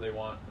buy whoever they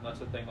want, and that's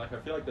the thing. Like I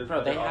feel like there's Bro,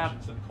 better they have-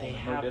 options than they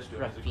Coleman. No have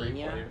disrespect, he's a great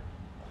Rafinha. player.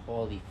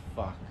 Holy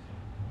fuck,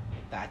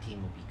 that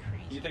team will be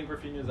crazy. You think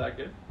Rafinha's that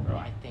good? Bro,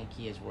 I think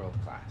he is world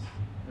class.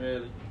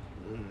 Really?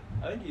 Mm.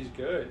 I think he's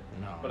good,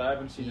 No, but I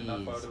haven't seen enough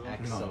he's out of him.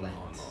 excellent.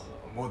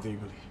 No. More than you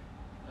believe.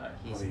 Alright.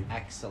 He's Believe.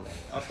 excellent.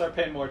 I'll start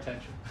paying more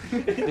attention.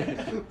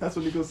 That's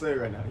what Nico's saying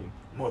right now.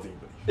 More than you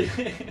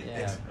believe.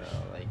 Yeah,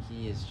 bro, like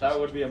he is. Just, That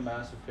would be a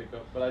massive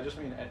pickup, but I just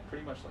mean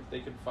pretty much like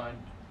they could find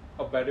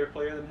a better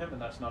player than him,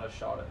 and that's not a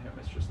shot at him.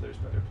 It's just there's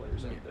better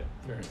players out there.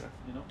 fair enough.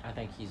 You know, I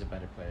think he's a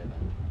better player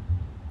than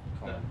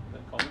Coleman.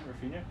 than Coleman,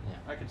 Rafinha. Yeah.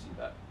 I could see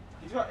that.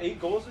 He's got 8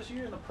 goals this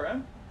year in the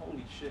Prem.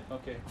 Holy shit!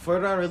 Okay.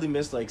 Ferran really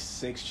missed like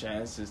 6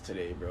 chances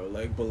today, bro.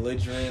 Like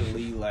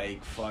belligerently,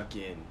 like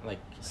fucking Like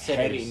head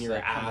sitters, in your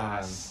like, come on.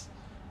 ass.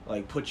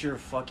 Like put your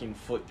fucking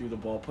foot through the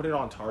ball. Put it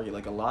on target.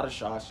 Like a lot of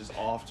shots just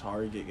off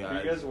target, Were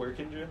guys. you guys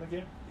working during the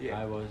game?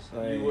 I was.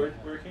 Like, You were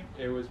working.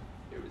 It was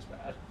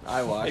bad.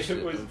 I watched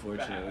it, was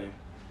unfortunately. bad.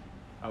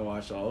 I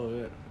watched all of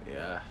it.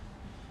 Yeah.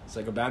 It's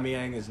like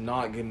Aubameyang is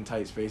not good in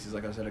tight spaces,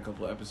 like I said a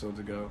couple of episodes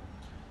ago.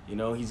 You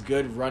know, he's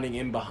good running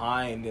in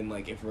behind and,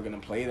 like, if we're going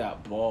to play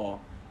that ball.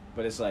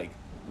 But it's like,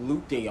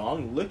 Luke de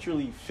Jong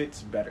literally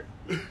fits better.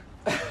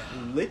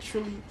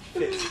 Literally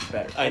fits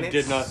better. I And did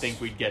it's- not think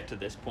we'd get to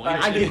this point. I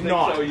Actually, did think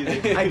not. so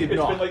either. I did It's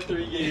not. been like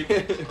 3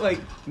 games. Like,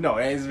 no,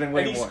 it's been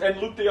way more. And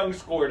Luke de Jong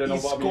scored. And He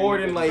Aubameyang scored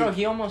in, didn't. like- Bro,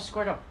 he almost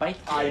scored a bike.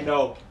 I kick.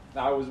 know.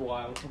 That was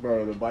wild.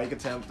 Bro, the bike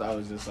attempt, I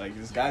was just like,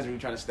 this guy's really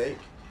trying to stake.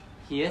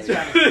 He is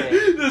trying to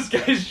stay. This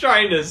guy's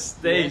trying to He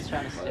stay. is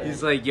trying to stay.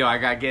 He's like, yo, I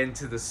gotta get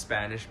into the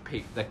Spanish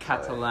the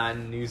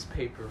Catalan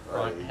newspaper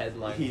front Right.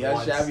 headline. He has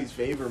once. Xavi's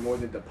favor more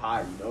than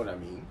Depay, you know what I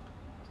mean?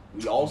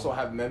 We also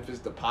have Memphis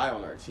Depay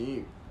on our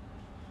team,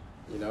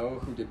 you know,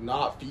 who did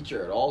not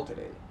feature at all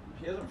today.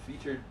 He hasn't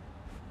featured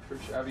for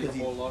Xavi 'Cause a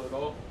whole lot at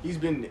all. He's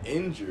been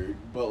injured,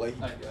 but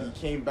like I he guess.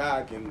 came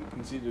back and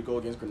conceded a goal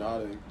against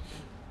Granada. And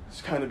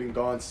it's kind of been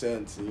gone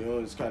since, you know.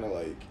 It's kind of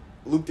like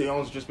Luke de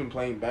Jong's just been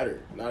playing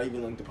better. Not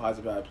even like Depay's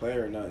a bad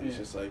player or nothing. It's Yeah.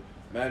 just like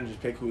managers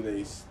pick who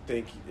they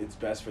think it's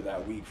best for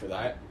that week for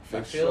that. I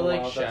fixture. feel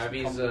like wild that's Xavi's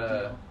become the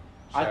deal.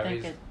 I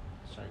think Xavi's- it.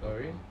 Sorry. Oh,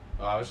 really?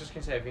 Oh, I was just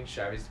gonna say, I think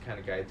Xavi's the kind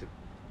of guy to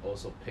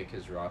also pick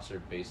his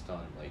roster based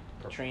on like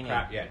Training.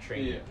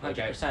 training. Yeah. Like,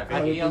 100%. I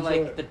I think- feel 100%.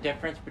 like the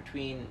difference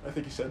between I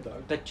think you said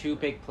that. the two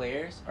big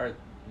players, or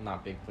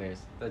not big players,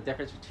 the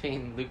difference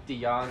between Luke de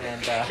Jong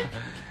and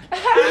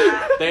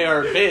They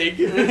are big.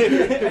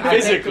 I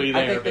Physically, think, they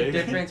I are think big. the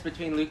difference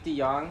between Luke de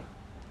Jong,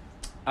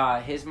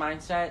 his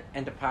mindset,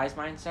 and Depay's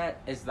mindset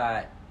is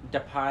that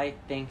Depay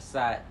thinks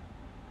that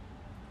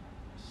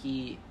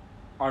he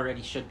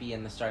already should be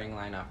in the starting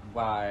lineup,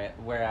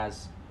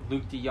 whereas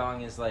Luke de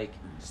Jong is like,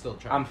 still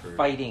trying. I'm to prove-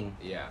 fighting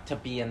Yeah. to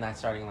be in that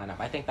starting lineup.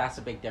 I think that's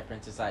a big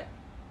difference. Is that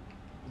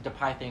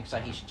Depay thinks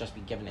that he should just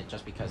be given it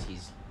just because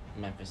he's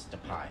Memphis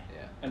Depay.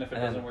 Yeah. And if it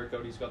And then- doesn't work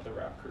out, he's got the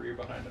rap career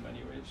behind him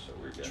anyways, so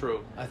we're good.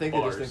 True. I think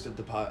Bars. they just think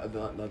that Depay,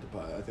 not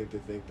Depay. I think they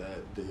think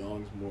that De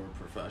Jong's more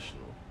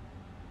professional.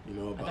 You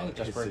know about I think it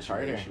just his works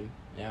harder. situation.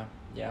 Yeah,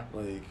 yeah.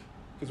 Like,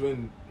 because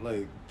when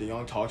like De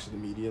Jong talks to the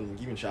media,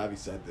 like even Xavi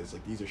said this.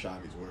 Like these are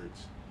Xavi's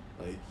words.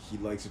 Like he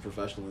likes his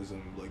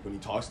professionalism. Like when he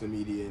talks to the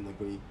media and like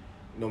when he,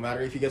 no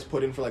matter if he gets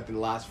put in for like the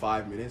last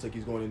 5 minutes, like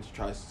he's going in to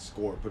try to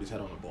score, put his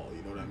head on the ball.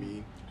 You know what I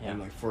mean? Yeah. And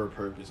like for a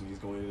purpose, and he's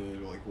going in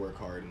to like work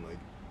hard and like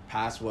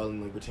pass well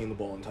and like retain the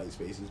ball in tight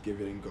spaces, give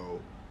it and go,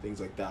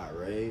 things like that,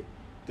 right?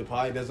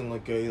 Depay doesn't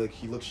look good. Like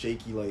he looks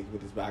shaky, like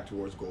with his back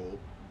towards goal,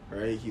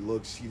 right? He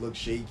looks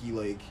shaky,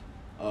 like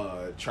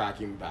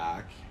tracking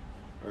back,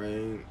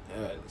 right?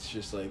 It's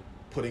just like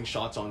putting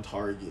shots on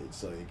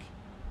targets. Like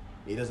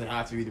it doesn't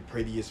have to be the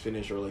prettiest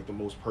finish or like the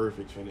most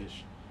perfect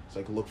finish. It's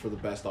like look for the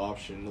best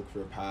option, look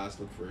for a pass,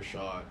 look for a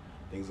shot,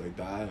 things like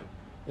that.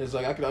 It's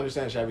like I could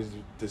understand Xavi's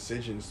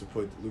decisions to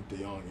put Luke De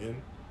Jong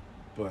in,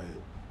 but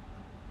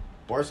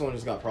Barcelona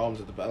just got problems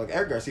at the back. Like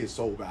Eric Garcia is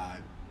so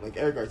bad. Like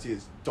Eric Garcia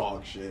is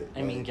dog shit.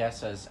 I mean,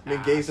 Guessa's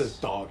Mingueza's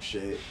dog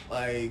shit.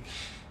 Like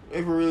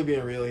if we're really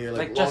being real here,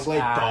 like just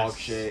Longley ass. dog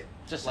shit.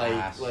 Just like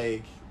ass.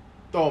 like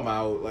throw him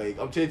out.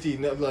 Like Titi,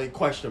 like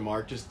question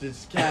mark. Just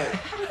can't.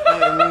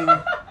 I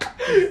mean,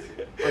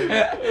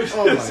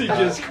 oh my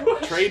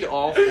God. Trade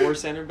all 4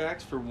 center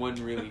backs for one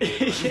really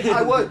good one.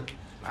 I would.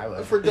 I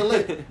would. For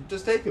Delict,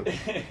 just take him.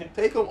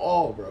 Take them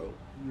all, bro.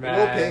 Man.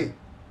 We'll pay.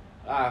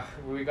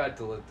 We got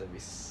Delict. That'd be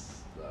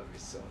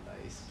so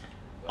nice.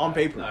 On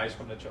paper. Nice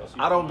from the Chelsea.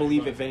 I don't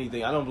believe if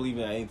anything. I don't believe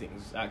that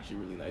anything's actually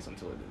really nice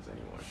until it is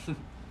anymore.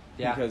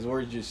 Yeah. Because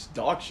we're just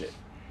dog shit.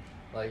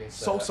 Like I said,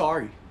 So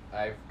sorry.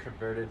 I've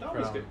converted That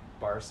was from good.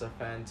 Barca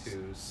fan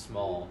to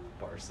small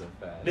Barca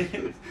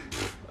fan.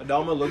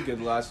 Adama looked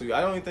good last week.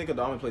 I don't even think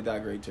Adama played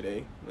that great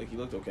today. Like he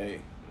looked okay.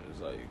 It was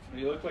like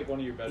You look like one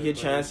of your better. he had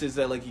players. chances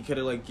that like he could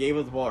have like gave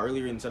up the ball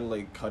earlier instead of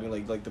like cutting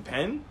like the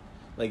pen.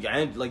 Like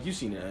and like you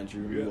seen it,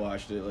 Andrew. You Yeah.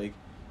 watched it. Like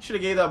should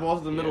have gave that ball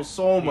to the middle Yeah,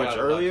 so you much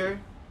gotta earlier.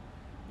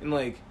 And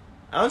like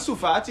Ansu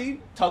Fati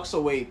tucks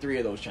away 3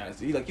 of those chances.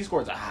 He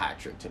scores a hat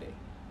trick today.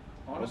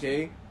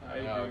 Honestly,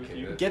 Okay, I agree with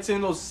you. gets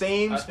in those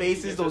same I think he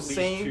spaces, gets those at least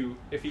same. 2.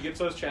 If he gets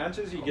those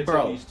chances, he gets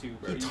Bro, at least 2.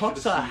 Bro. he You tucks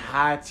a should've seen it.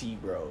 hattie,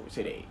 bro,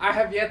 today. I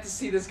have yet to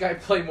see this guy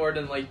play more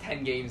than like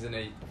 10 games in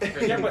a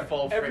freaking Yeah, but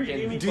full every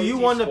game he freaking. Do you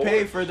he want to pay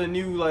scores. for the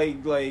new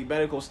like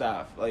medical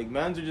staff? Like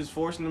mans are just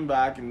forcing them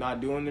back and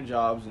not doing their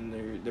jobs,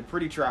 and they're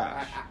pretty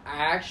trash. I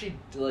actually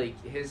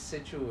like his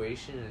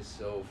situation is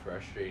so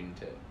frustrating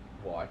to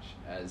watch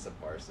as a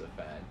Barca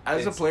fan.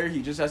 As a It's, player,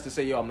 he just has to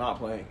say, "Yo, I'm not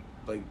playing."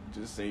 Like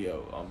just say,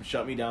 "Yo,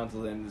 shut me down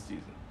till the end of the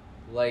season."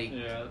 like,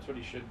 Yeah, that's what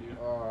he should do.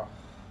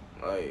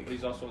 Like But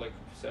he's also like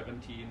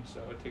 17, so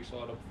it takes a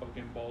lot of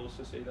fucking balls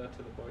to say that to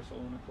the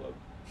Barcelona club.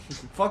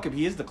 fuck him,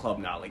 he is the club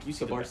now. Like you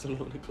see The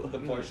Barcelona club. The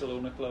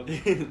Barcelona club.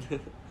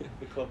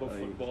 The club of Like-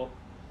 football.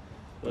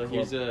 Well,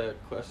 here's a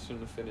question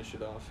to finish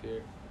it off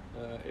here.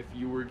 If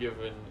you were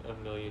given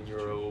 €1 million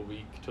a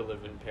week to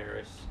live in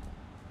Paris,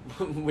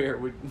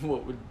 what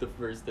would the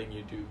first thing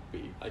you do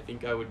be? I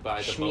think I would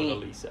buy the Mona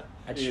Schmeat. Lisa.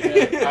 I'd Yeah,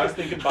 Schmeat. I was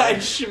thinking buying.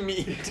 I'd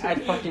Schmeat.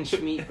 I'd fucking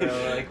Schmeat, bro.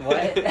 Like,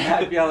 what?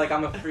 I'd feel like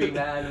I'm a free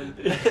man.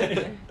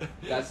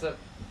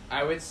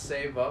 I would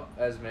save up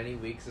as many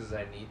weeks as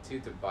I need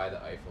to buy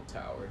the Eiffel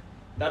Tower.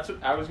 That's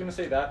what I was gonna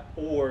say. That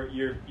or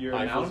your Eiffel's a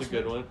announcement.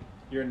 good one.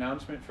 Your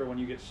announcement for when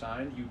you get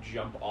signed, you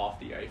jump off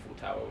the Eiffel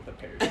Tower with a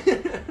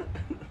parachute.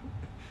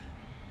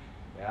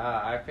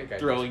 Yeah, I think I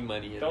Throwing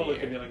money in Don't the look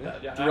air. at me like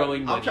that. Yeah,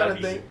 Throwing money. I'm trying to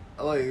at think.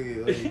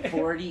 Like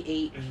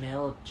 48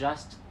 mil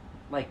just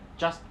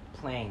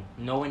playing.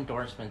 No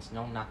endorsements,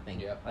 no nothing.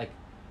 Yep. Like,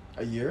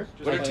 a year.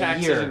 Just What are like-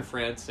 taxes year. in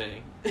France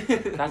saying?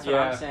 that's what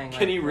Yeah. I'm saying.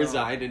 Can he like, bro,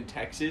 reside in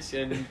Texas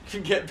and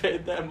get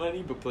paid that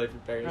money but play for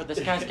Paris? Bro, this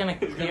guy's gonna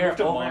He's gonna clear move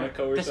to over.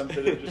 Monaco or this something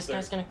and just this start-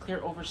 guy's gonna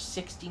clear over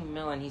 60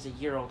 mil, and he's a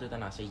year older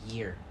than us. A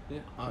year.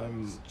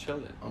 I'm Just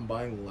chilling.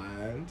 buying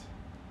land.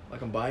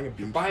 Like I'm buying a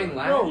beach. buying front.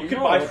 land? Bro, you could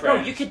no, buy bro,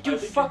 France. you could I do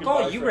think you fuck could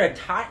all. buy You France.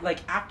 retire. Like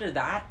after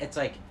that, it's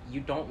like you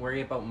don't worry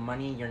about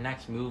money. Your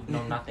next move,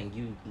 no nothing.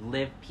 You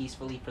live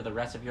peacefully for the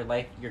rest of your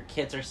life. Your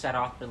kids are set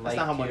off for life. That's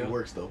not how money too.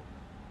 works, though.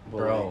 But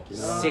Bro. like, you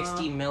know,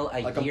 60 mil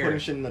a like I'm year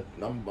pushing the.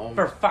 I'm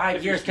for 5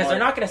 If you're years because they're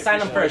smart- not gonna if sign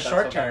you're them for a smart,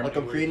 short that's how term. like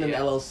I'm creating an Yeah.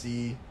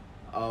 LLC.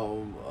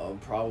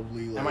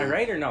 Probably. Like, Am I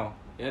right or no?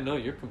 Yeah, no,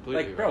 you're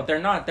completely Like, bro, right. they're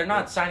not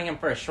Yeah. signing him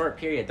for a short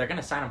period. They're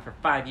gonna sign him for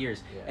 5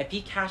 years. Yeah. If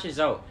he cashes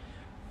out,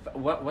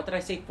 what did I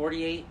say?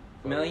 48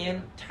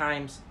 million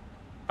times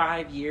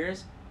 5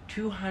 years,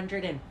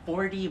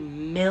 240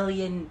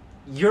 million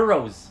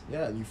euros.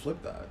 Yeah, and you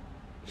flip that.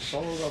 It's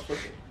all about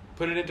flipping.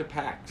 Put it into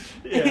packs.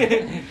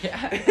 Yeah.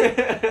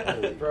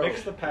 Bro,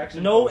 Mix the packs.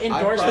 and No both.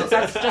 endorsements.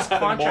 That's just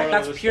Moral contract. of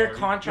That's the pure story.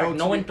 contract. No,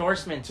 No to be-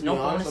 endorsements. To No be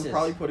honest, bonuses. I'm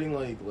probably putting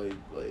like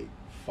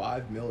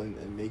 5 million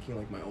and making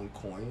like my own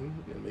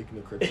coin and making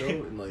the crypto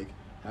and like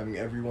having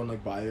everyone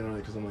like buy in on it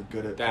because I'm like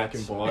good at That's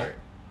fucking ball. smart.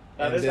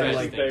 That And is then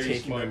actually like very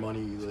taking smart. their money.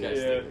 Like,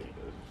 guy's Yeah.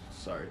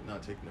 sorry,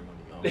 not taking their money.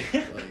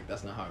 Like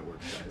that's not how it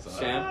works, guys.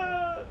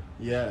 Sam?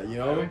 Yeah,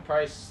 you I know, would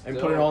probably and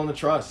still- put it all in the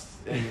trust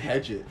and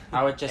hedge it,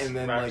 I would just and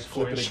then Max like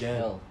flip it coins.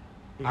 again. chill.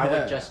 I would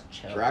Yeah. just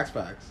chill. Drax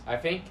packs. I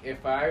think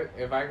if I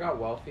got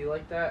wealthy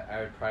like that,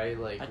 I would probably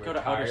like I'd go to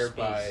outer retire space.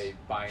 by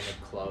buying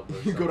a club. Or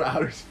You go to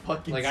something. outer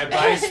fucking Like I'd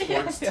space. buy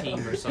a sports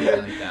team or something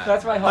like that.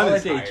 That's my I'm holiday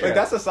retired. trip. Like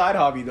that's a side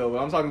hobby though.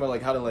 But I'm talking about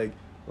like how to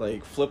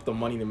like flip the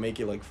money to make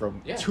it like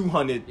from Yeah.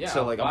 200 Yeah,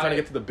 to like I'm buy trying to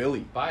it. get to the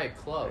Billy. Buy a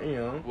club. You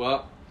know.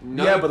 Well,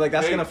 no, Yeah, but like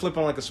that's wait. gonna flip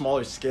on like a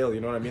smaller scale. You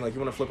know what I mean? Like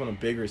you want to flip on a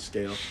bigger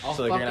scale. I'll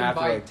so like fucking you're gonna have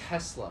to buy like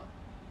Tesla.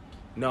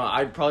 No,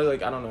 I'd probably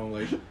like, I don't know,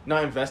 like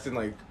not invest in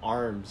like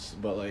arms,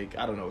 but like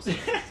I don't know.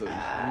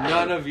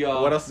 None of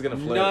y'all. What else is gonna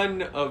flip?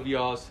 None of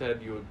y'all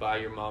said you would buy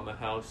your mom a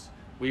house.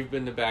 We've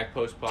been the Back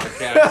Post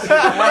Podcast.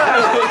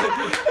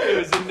 It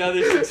was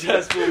another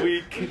successful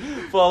week.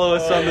 Follow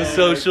us on the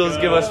socials.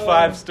 Give us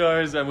 5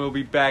 stars, and we'll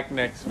be back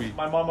next week.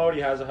 My mom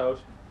already has a house.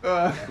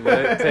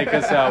 Take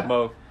us out,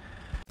 Mo.